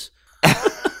 months.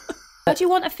 Why do you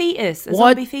want a fetus? A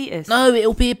Why- zombie fetus? No,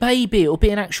 it'll be a baby. It'll be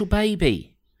an actual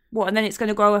baby. What? And then it's going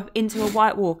to grow up into a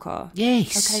White Walker.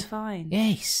 Yes. Okay, fine.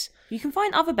 Yes. You can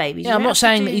find other babies. Yeah, You I'm don't not have to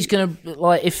saying that do- he's going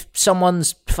to, if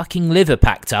someone's fucking liver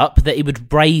packed up, that he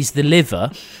would raise the liver.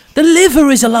 The liver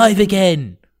is alive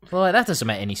again! Like, that doesn't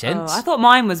make any Oh, sense. I thought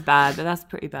mine was bad, but that's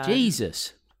pretty bad.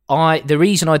 Jesus. The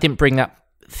reason I didn't bring that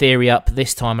theory up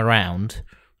this time around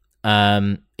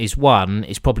is one,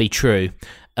 it's probably true,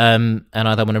 and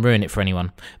I don't want to ruin it for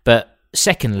anyone. But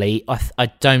secondly,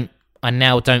 I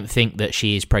now don't think that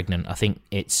she is pregnant. I think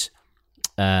it's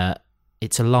a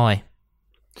lie.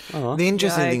 Oh. The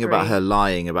interesting Yeah, I thing about agree. her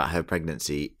lying about her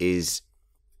pregnancy is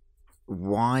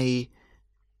why,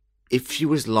 if she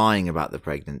was lying about the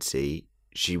pregnancy,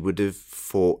 she would have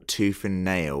fought tooth and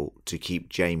nail to keep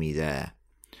Jamie there.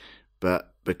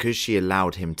 But because she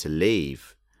allowed him to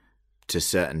leave to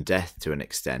certain death to an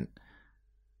extent,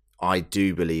 I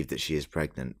do believe that she is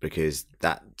pregnant, because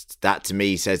that to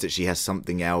me says that she has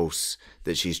something else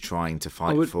that she's trying to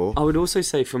fight for. I would also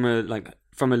say from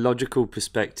a logical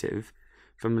perspective,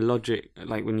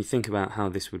 like when you think about how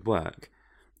this would work,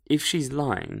 if she's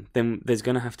lying, then there's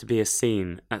going to have to be a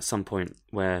scene at some point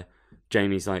where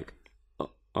Jamie's like, "Oh,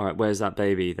 all right, where's that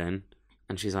baby then?"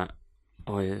 And she's like,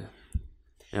 "Oh yeah,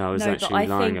 I was No, but actually I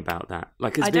lying think- about that."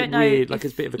 Like it's I a bit don't know weird, like if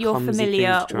it's a bit of a you're clumsy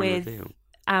familiar thing to try and with reveal.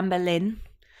 Anne Boleyn,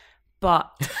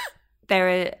 but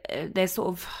there's sort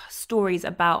of stories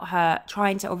about her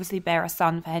trying to obviously bear a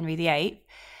son for Henry VIII,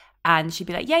 and she'd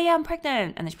be like, yeah, I'm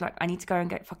pregnant, and then she'd be like, I need to go and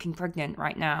get fucking pregnant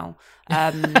right now.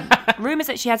 Rumours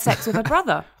that she had sex with her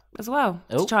brother as well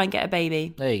Oh. to try and get a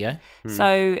baby. There you go.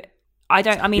 So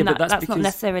I mean, Yeah, but that's that's not because-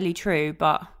 necessarily true,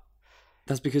 but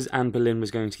That's because Anne Boleyn was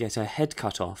going to get her head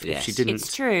cut off if she didn't.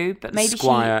 it's true. But maybe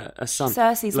squire a son.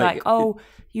 Cersei's like, oh,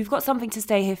 you've got something to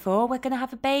stay here for. We're going to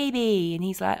have a baby. And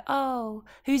he's like, oh,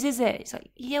 whose is it? It's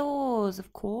like, yours,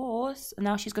 of course. And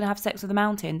now she's going to have sex with a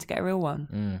mountain to get a real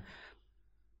one.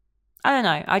 I don't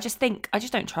know. I just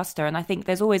don't trust her. And I think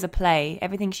there's always a play.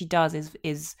 Everything she does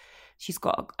is she's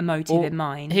got a motive Well, in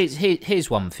mind. Here's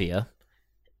one for you.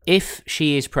 If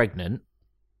she is pregnant,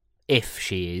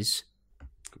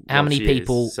 how Well, many she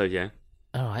people... is, so yeah.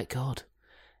 All right, God.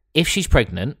 If she's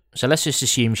pregnant, so let's just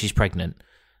assume she's pregnant.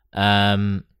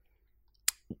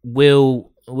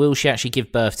 Will she actually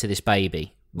give birth to this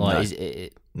baby? Like, No. is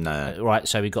it, No. right?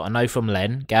 So we got a no from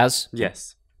Len. Gaz.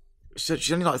 Yes. So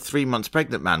she's only like 3 months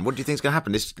pregnant, man. What do you think's going to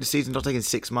happen? This season's not taking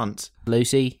 6 months.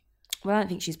 Lucy. Well, I don't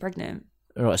think she's pregnant.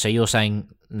 All right. So you're saying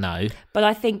no. But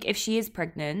I think if she is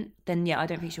pregnant, then yeah, I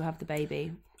don't think she'll have the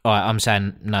baby. All right. I'm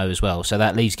saying no as well. So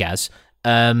that leaves Gaz.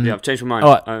 Yeah, I've changed my mind.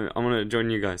 all right. I want to join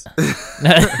you guys.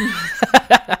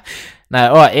 No.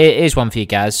 All right. Here's one for you,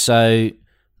 Gaz. So,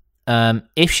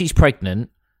 if she's pregnant,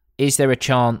 is there a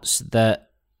chance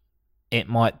that it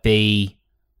might be,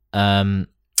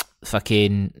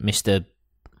 fucking Mr.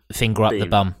 Finger up the Bean.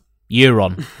 bum,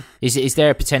 Euron? Is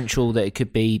there a potential that it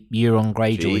could be Euron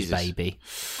Greyjoy's Jesus. baby?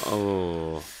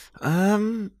 Oh,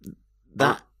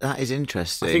 That is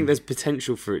interesting. I think there's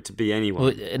potential for it to be anyone.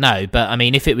 Well, no, but I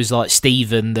mean, if it was like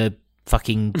Stephen the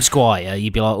fucking Squire,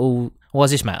 you'd be like, "Oh, what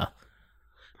does this matter?"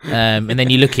 And then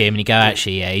you look at him and you go,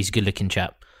 "Actually, yeah, he's a good-looking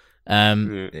chap." Yeah.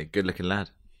 Yeah, good looking lad.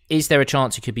 Is there a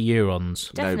chance it could be Euron's?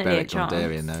 Definitely no a Beric chance.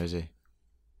 Dondarrion though, is he?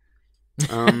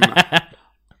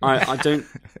 I don't.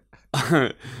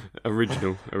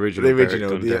 original. The Beric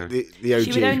original, Dondarrion. the OG.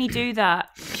 She would only do that.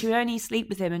 She would only sleep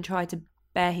with him and try to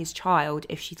bear his child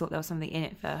if she thought there was something in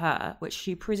it for her, which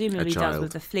she presumably does child.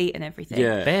 with the fleet and everything.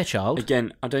 Yeah. Bear child.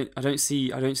 Again, I don't see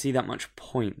that much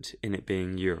point in it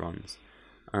being Euron's.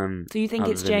 So you think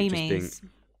other it's than it just Jamie's?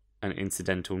 being an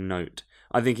incidental note.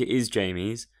 I think it is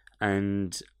Jamie's,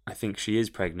 and I think she is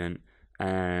pregnant.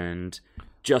 And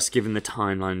just given the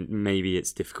timeline, maybe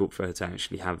it's difficult for her to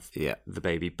actually have the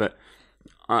baby. But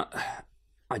I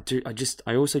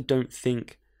also don't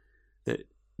think that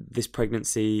this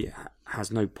pregnancy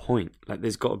has no point. Like,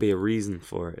 there's got to be a reason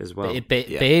for it as well. But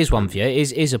here's one for you.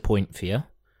 It is a point for you.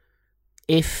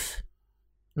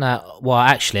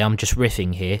 Actually, I'm just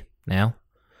riffing here now.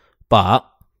 But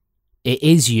it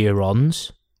is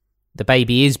Euron's. The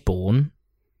baby is born,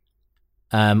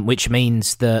 which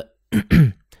means that...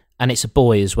 and it's a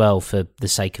boy as well, for the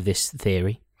sake of this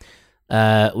theory.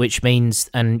 Which means...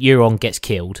 And Euron gets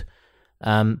killed.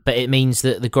 But it means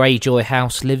that the Greyjoy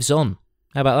house lives on.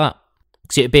 How about that?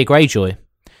 Because it would be a Greyjoy.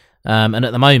 And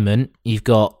at the moment, you've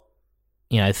got,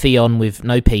 Theon with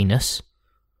no penis.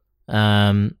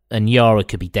 And Yara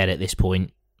could be dead at this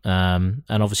point. And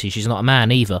obviously she's not a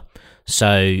man either.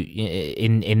 So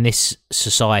in this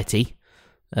society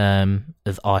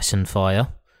of ice and fire,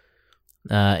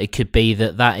 it could be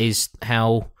that is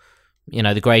how,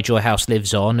 the Greyjoy house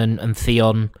lives on. And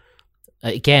Theon,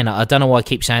 again, I don't know why I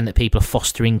keep saying that people are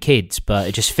fostering kids, but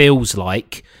it just feels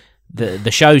like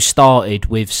the show started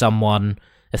with someone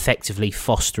effectively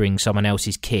fostering someone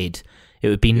else's kid. It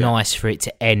would be nice for it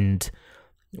to end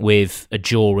with a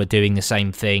Jorah doing the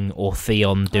same thing, or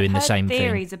Theon doing the same thing.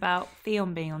 Theories about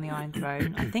Theon being on the Iron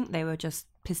Throne. I think they were just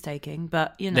piss taking,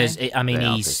 but I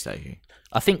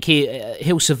think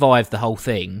he'll survive the whole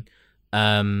thing.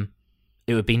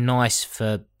 It would be nice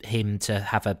for him to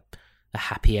have a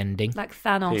happy ending, like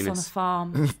Thanos on a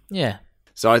farm. Yeah.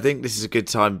 So I think this is a good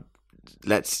time.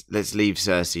 Let's leave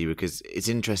Cersei, because it's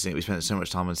interesting that we spent so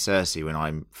much time on Cersei when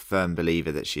I'm a firm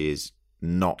believer that she is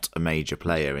not a major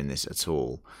player in this at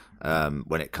all,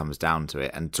 when it comes down to it.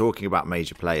 And talking about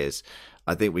major players,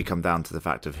 I think we come down to the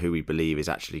fact of who we believe is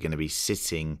actually going to be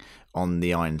sitting on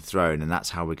the Iron Throne, and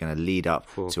that's how we're going to lead up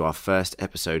to our first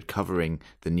episode covering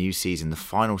the new season, the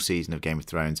final season of Game of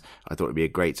Thrones. I thought it'd be a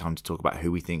great time to talk about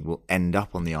who we think will end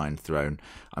up on the Iron Throne.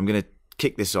 I'm going to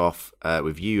kick this off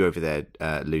with you over there,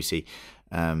 Lucy.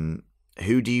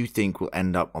 Who do you think will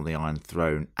end up on the Iron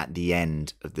Throne at the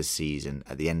end of the season,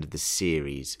 at the end of the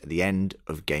series, at the end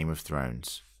of Game of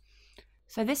Thrones?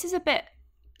 So this is a bit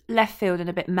left field and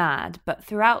a bit mad, but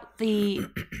throughout the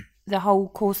whole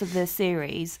course of the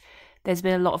series, there's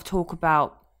been a lot of talk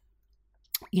about,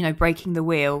 breaking the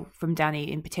wheel from Dany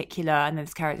in particular, and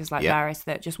there's characters like Varys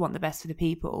that just want the best for the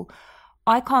people.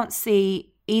 I can't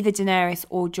see either Daenerys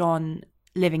or Jon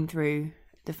living through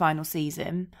the final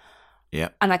season. Yeah.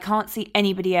 And I can't see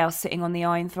anybody else sitting on the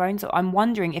Iron Throne. So I'm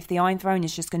wondering if the Iron Throne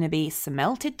is just going to be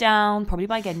cemented down, probably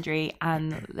by Gendry,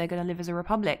 and they're going to live as a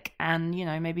republic. And,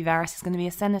 maybe Varys is going to be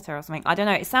a senator or something. I don't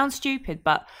know. It sounds stupid,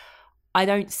 but I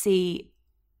don't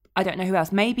know who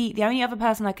else. Maybe the only other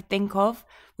person I could think of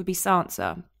would be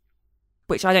Sansa,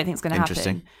 which I don't think is going to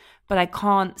happen. But I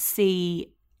can't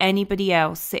see anybody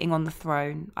else sitting on the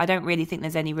throne. I don't really think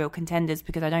there's any real contenders,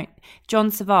 because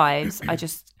Jon survives.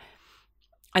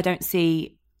 I don't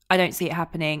see it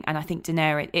happening, and I think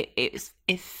Daenerys.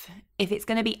 If it's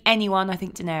going to be anyone, I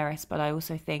think Daenerys. But I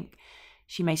also think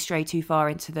she may stray too far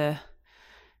into the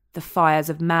fires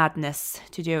of madness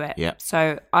to do it. Yeah.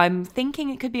 So I'm thinking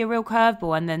it could be a real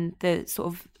curveball, and then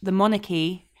the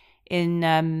monarchy in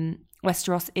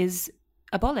Westeros is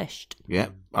abolished. Yeah,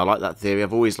 I like that theory.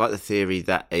 I've always liked the theory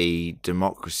that a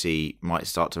democracy might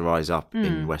start to rise up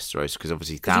in Westeros, because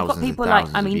obviously thousands and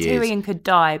thousands of years. Tyrion could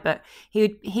die, but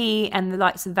he and the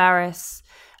likes of Varys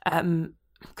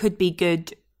could be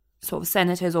good sort of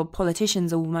senators or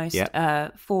politicians almost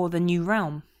for the new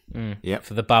realm. Yeah,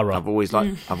 for the borough. I've always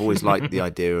liked the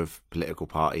idea of political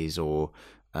parties, or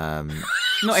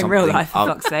not in real life, for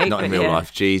fuck's sake. Not in real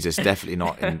life, Jesus, definitely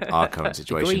not in our current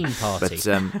situation. Green Party.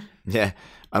 But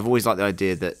I've always liked the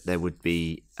idea that there would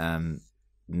be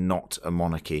not a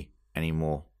monarchy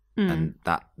anymore, and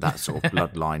that sort of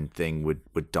bloodline thing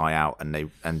would die out, and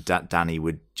Dany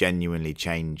would genuinely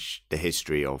change the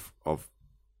history of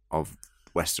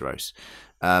Westeros.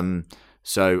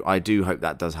 So I do hope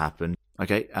that does happen.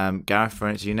 Okay, Gareth,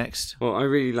 throwing it to you next. Well, I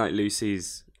really like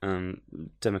Lucy's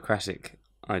democratic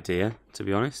idea, to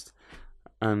be honest.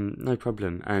 No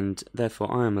problem, and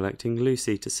therefore I am electing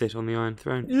Lucy to sit on the Iron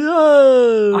Throne.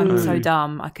 No! I'm so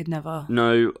dumb, I could never.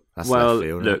 No, that's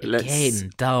look, let's... Again,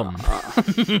 dumb.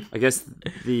 I guess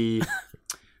the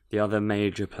other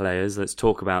major players, let's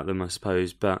talk about them, I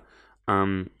suppose, but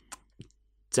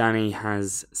Dany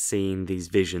has seen these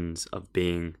visions of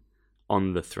being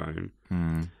on the throne,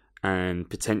 and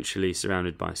potentially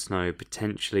surrounded by snow,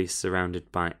 potentially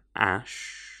surrounded by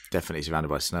ash. Definitely surrounded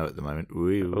by snow at the moment.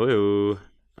 Ooh.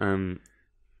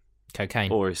 Cocaine.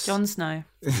 Jon Snow.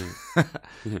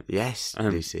 Yes,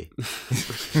 Lucy.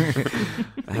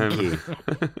 Thank you.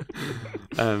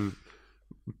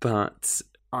 But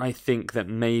I think that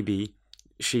maybe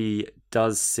she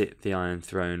does sit the Iron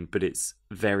Throne, but it's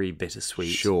very bittersweet.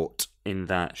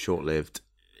 Short-lived.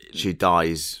 She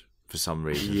dies for some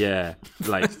reason. Yeah,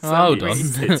 like Hold on.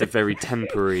 it's a very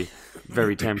temporary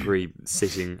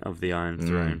sitting of the Iron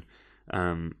Throne.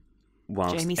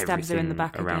 Whilst Jamie stabs her in the everything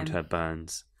back around again. her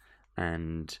burns,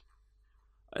 and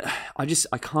I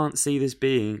can't see this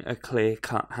being a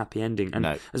clear-cut happy ending. And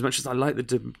No. as much as I like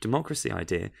the democracy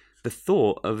idea, the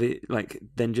thought of it, like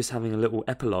then just having a little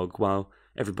epilogue while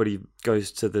everybody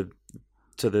goes to the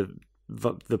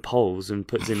polls and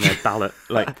puts in their ballot,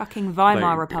 like Fucking Weimar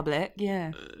like, Republic,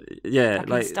 yeah. yeah, Fucking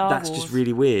like Star that's Wars. just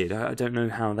really weird. I don't know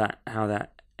how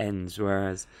that ends.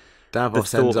 Whereas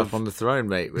Davos the ends thought up of- on the throne,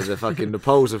 mate, with the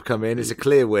polls have come in. It's a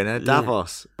clear winner,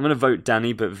 Davos. I'm going to vote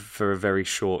Dany, but for a very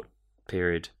short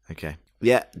period. Okay.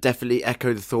 Yeah, definitely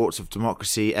echo the thoughts of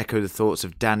democracy, echo the thoughts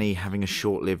of Dany having a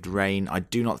short-lived reign. I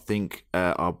do not think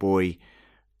our boy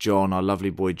Jon, our lovely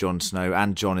boy Jon Snow,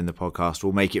 and Jon in the podcast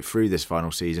will make it through this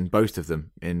final season, both of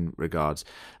them in regards.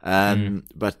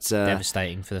 But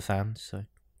Devastating for the fans. So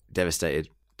devastated.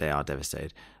 They are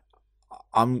devastated.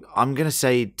 I'm going to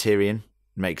say Tyrion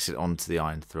makes it onto the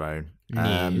Iron Throne.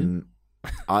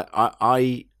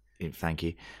 I thank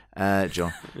you,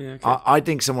 John. Yeah, okay. I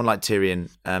think someone like Tyrion.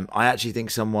 I actually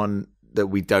think someone that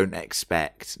we don't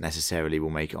expect necessarily will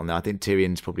make it on there. I think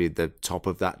Tyrion's probably the top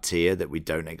of that tier that we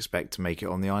don't expect to make it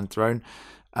on the Iron Throne.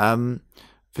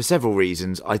 For several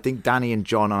reasons. I think Dany and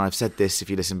Jon, and I've said this if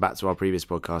you listen back to our previous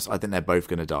podcast, I think they're both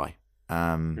going to die.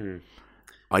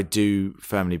 I do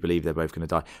firmly believe they're both going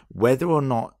to die. Whether or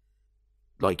not,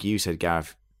 like you said,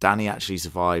 Gareth, Dany actually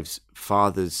survives,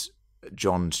 fathers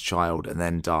Jon's child, and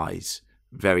then dies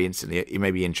very instantly. He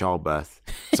may be in childbirth.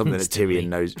 Something that Tyrion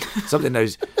knows. Something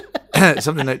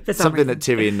that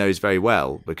Tyrion knows very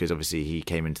well, because obviously he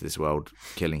came into this world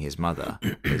killing his mother,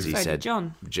 as he So did said.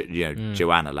 Jon.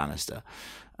 Joanna Lannister.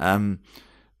 And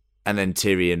then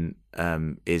Tyrion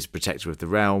is protector of the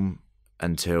realm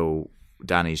until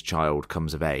Dany's child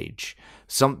comes of age.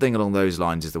 Something along those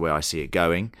lines is the way I see it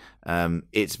going.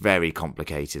 It's very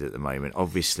complicated at the moment.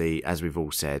 Obviously, as we've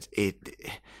all said,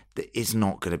 it's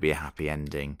not going to be a happy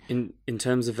ending. In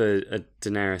terms of a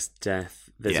Daenerys death,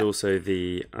 there's Yeah. also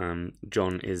the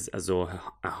Jon is Azor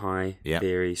Ahai Yeah.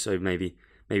 theory. So maybe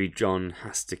Jon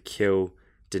has to kill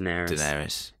Daenerys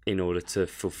Daenerys. in order to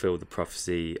fulfill the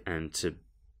prophecy and to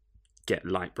get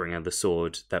Lightbringer, the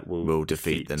sword that will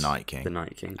defeat the Night King. The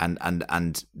Night King.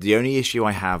 And the only issue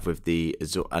I have with the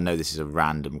Azor, I know this is a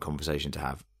random conversation to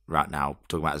have right now,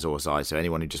 talking about Azor Ahai. So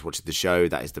anyone who just watches the show,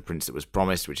 that is the prince that was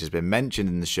promised, which has been mentioned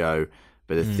in the show,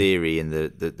 but the theory and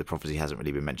the prophecy hasn't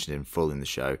really been mentioned in full in the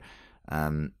show.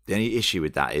 The only issue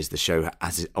with that is the show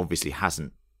obviously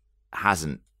hasn't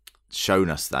shown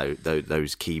us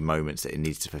those key moments that it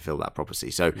needs to fulfill that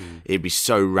prophecy. So it'd be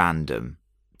so random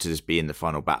to just be in the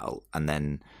final battle and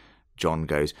then Jon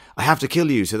goes, I have to kill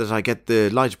you so that I get the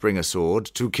Lightbringer sword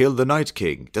to kill the Night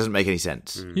King. Doesn't make any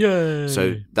sense. yeah.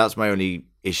 So that's my only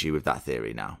issue with that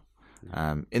theory now.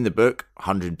 In the book,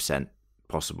 100%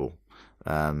 possible.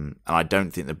 And I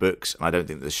don't think the books and I don't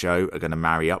think the show are going to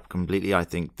marry up completely. I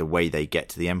think the way they get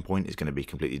to the end point is going to be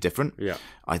completely different. Yeah.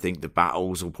 I think the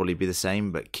battles will probably be the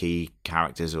same, but key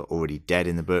characters are already dead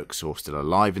in the books or still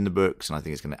alive in the books, and I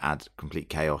think it's going to add complete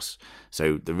chaos.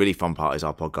 So the really fun part is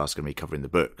our podcast is going to be covering the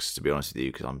books, to be honest with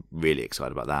you, because I'm really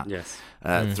excited about that. Yes.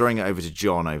 Throwing it over to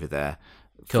Jon over there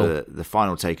Cool. for the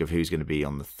final take of who's going to be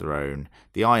on the throne.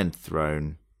 The Iron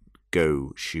Throne.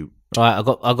 Go, shoot. Right, I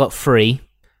got 3,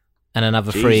 and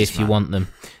another 3 Jesus, if you man. want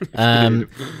them.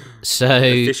 So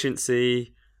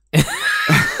Efficiency.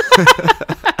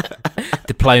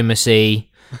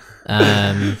 diplomacy,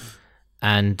 and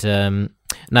no,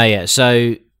 yeah.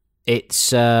 So it's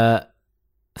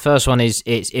first one is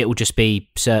it will just be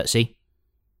Cersei.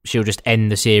 She'll just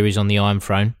end the series on the Iron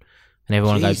Throne, and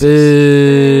everyone will go Jesus.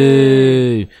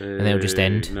 boo, and it'll just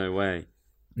end. No way.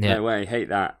 Yeah, No way. Hate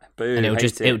that. Boo. and hate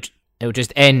it'll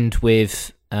just end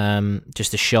with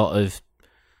just a shot of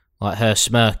like her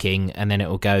smirking, and then it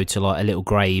will go to like a little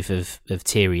grave of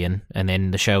Tyrion, and then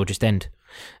the show will just end.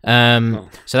 So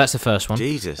that's the first one.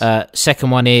 Jesus. Second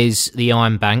one is the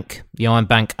Iron Bank. The Iron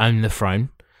Bank own the throne.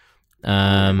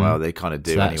 Well, they kind of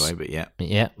do so that's- anyway, but yeah.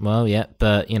 Yeah, well, yeah,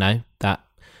 but you know that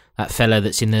fella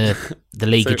that's in the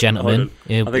League So, of Gentlemen, hold on.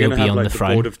 he'll Are they be going to have on like the the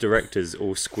throne. board of directors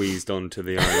all squeezed onto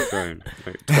the Iron Throne?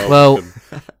 Like 12 Well, of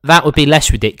them. that would be less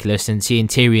ridiculous than seeing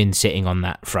Tyrion sitting on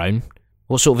that throne.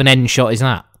 What sort of an end shot is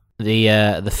that?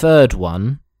 The third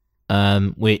one,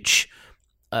 which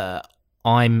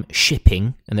I'm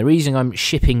shipping, and the reason I'm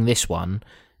shipping this one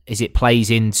is it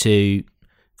plays into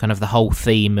kind of the whole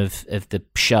theme of the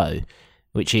show,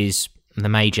 which is the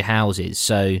major houses.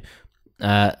 So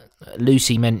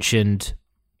Lucy mentioned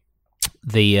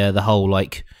the whole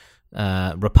like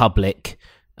Republic.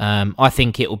 I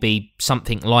think it will be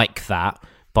something like that,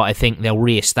 but I think they'll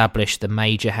re-establish the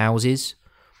major houses.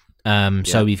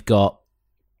 So we've got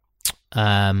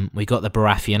the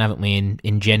Baratheon, haven't we?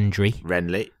 In Gendry,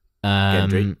 Renly.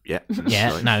 Gendry, yeah.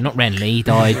 Sorry. No, not Renly. He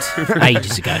died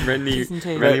ages ago.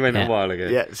 Renly went a while ago.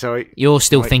 Yeah, sorry. You're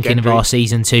still thinking of our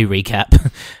season 2 recap.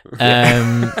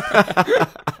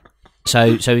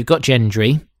 So we've got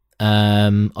Gendry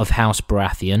of House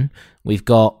Baratheon. We've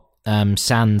got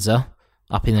Sansa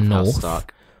up in the north.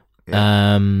 Stark.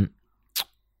 Yeah.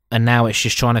 And now it's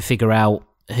just trying to figure out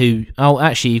who. Oh,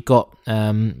 actually, you got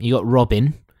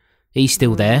Robin. He's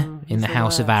still there in the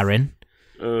House of Arryn.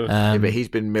 Yeah, but he's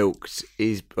been milked.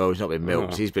 He's not been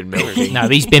milked. He's been milking. No,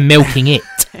 he's been milking it.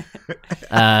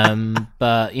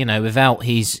 But without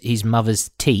his mother's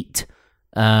teat,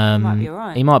 He might be all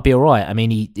right. He might be all right. I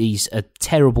mean, he's a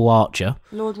terrible archer.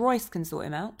 Lord Royce can sort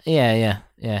him out. Yeah.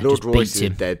 Lord just Royce beats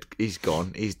him. is dead. He's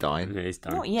gone. He's dying. Yeah, he's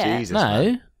done. Not yet. Jesus,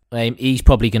 man. No, he's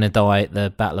probably going to die at the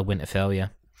Battle of Winterfell. Yeah.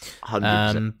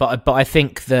 100%. But I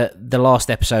think that the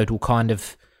last episode will kind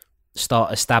of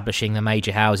start establishing the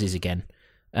major houses again.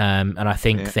 And I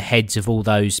think the heads of all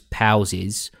those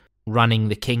houses running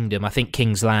the kingdom, I think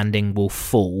King's Landing will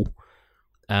fall.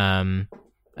 And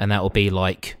that will be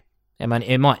like, I mean,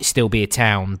 it might still be a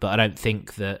town, but I don't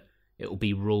think that it will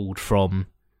be ruled from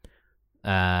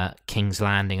King's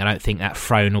Landing. I don't think that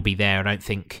throne will be there. I don't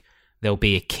think there'll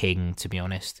be a king, to be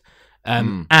honest.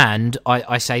 And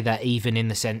I say that even in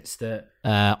the sense that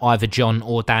either Jon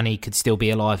or Dany could still be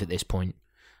alive at this point.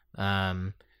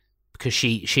 Because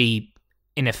she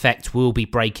in effect will be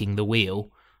breaking the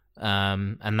wheel,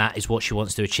 and that is what she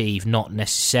wants to achieve, not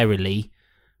necessarily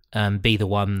be the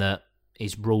one that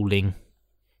is ruling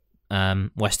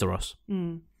Westeros.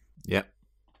 Yep.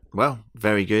 Well,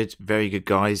 very good,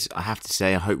 guys. I have to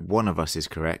say, I hope one of us is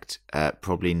correct.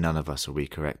 Probably none of us will be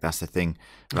correct. That's the thing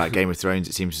about Game of Thrones;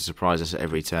 it seems to surprise us at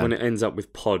every turn. When it ends up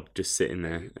with Pod just sitting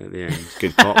there at the end.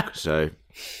 Good cock, so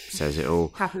says it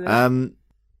all. Happy with that.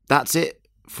 That's it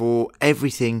for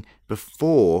everything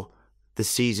before the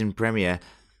season premiere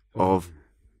of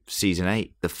season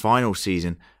 8, the final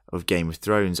season of Game of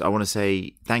Thrones. I want to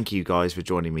say thank you guys for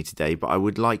joining me today, but I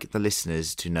would like the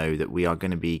listeners to know that we are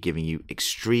going to be giving you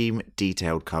extreme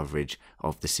detailed coverage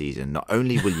of the season. Not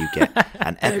only will you get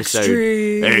an episode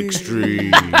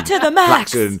extreme To the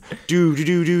max. Blacken,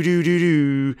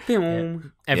 do.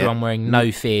 Everyone wearing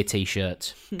No Fear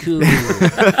t-shirts. Cool.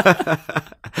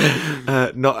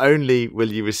 Not only will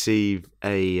you receive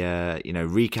a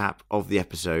recap of the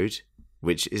episode,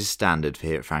 which is standard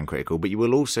here at Fan Critical, but you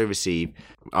will also receive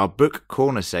our book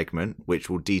corner segment,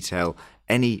 which will detail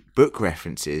any book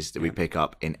references that we pick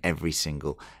up in every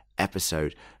single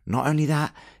episode. Not only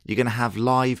that, you're going to have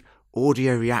live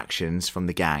audio reactions from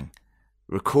the gang,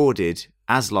 recorded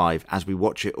as live as we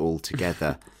watch it all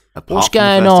together. What's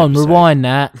going on? Rewind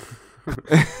that.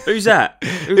 Who's that?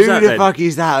 Who the fuck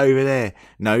is that over there?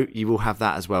 No, you will have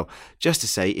that as well. Just to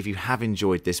say, if you have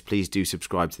enjoyed this, please do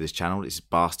subscribe to this channel. It's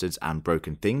Bastards and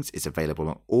Broken Things. It's available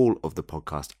on all of the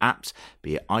podcast apps,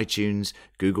 be it iTunes,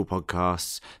 Google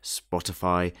Podcasts,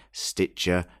 Spotify,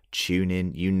 Stitcher,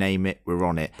 TuneIn, you name it, we're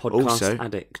on it. Podcast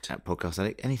Addict. Podcast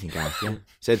Addict, anything, Gareth, yeah.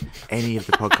 Said any of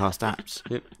the podcast apps.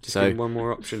 Yep, just give one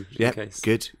more option. Yeah,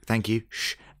 good, thank you.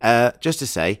 Shh. Just to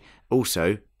say,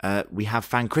 also, we have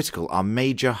Fan Critical, our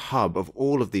major hub of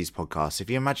all of these podcasts. If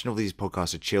you imagine all these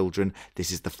podcasts are children,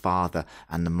 this is the father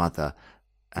and the mother,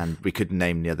 and we could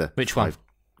name the other five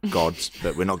gods,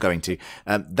 but we're not going to.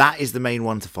 That is the main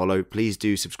one to follow. Please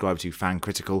do subscribe to Fan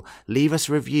Critical. Leave us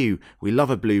a review. We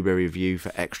love a blueberry review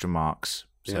for extra marks.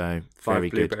 So 5 very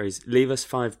blueberries. good. Leave us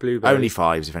 5 bluberries. Only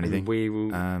 5s, if anything. And we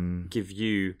will give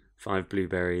you 5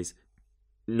 blueberries.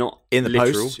 Not in the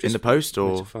literal, post, in the post,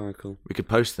 or metaphorical. We could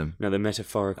post them. No, they're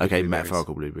metaphorical. Okay, blueberries.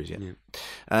 metaphorical blueberries. Yeah.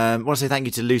 I want to say thank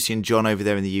you to Lucy and John over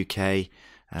there in the UK.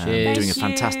 Doing a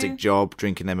fantastic job,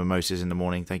 drinking their mimosas in the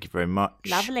morning. Thank you very much.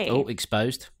 Lovely. Oh,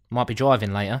 exposed. Might be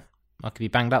driving later. I could be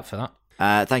banged up for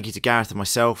that. Thank you to Gareth and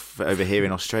myself over here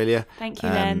in Australia. Thank you,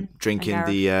 Len. Drinking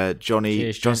the Johnny.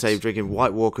 Cheers, John gents. said drinking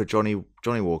White Walker, Johnny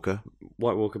Walker.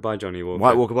 White Walker by Johnny Walker.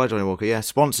 White Walker by Johnny Walker. Yeah,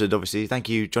 sponsored obviously. Thank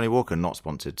you, Johnny Walker. Not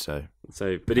sponsored. So,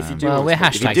 but if you do, Well, we're if you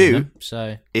hashtagging do, them,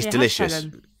 so it's Yeah, delicious.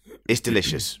 hashtag them. It's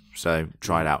delicious. So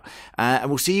try it out. And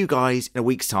we'll see you guys in a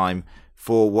week's time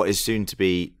for what is soon to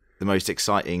be the most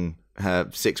exciting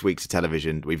 6 weeks of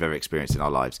television we've ever experienced in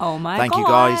our lives. Oh my Thank God. you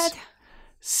guys.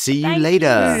 See you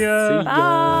later.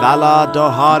 Bye. Vala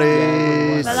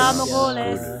Doharis. Salam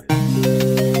Mogoles.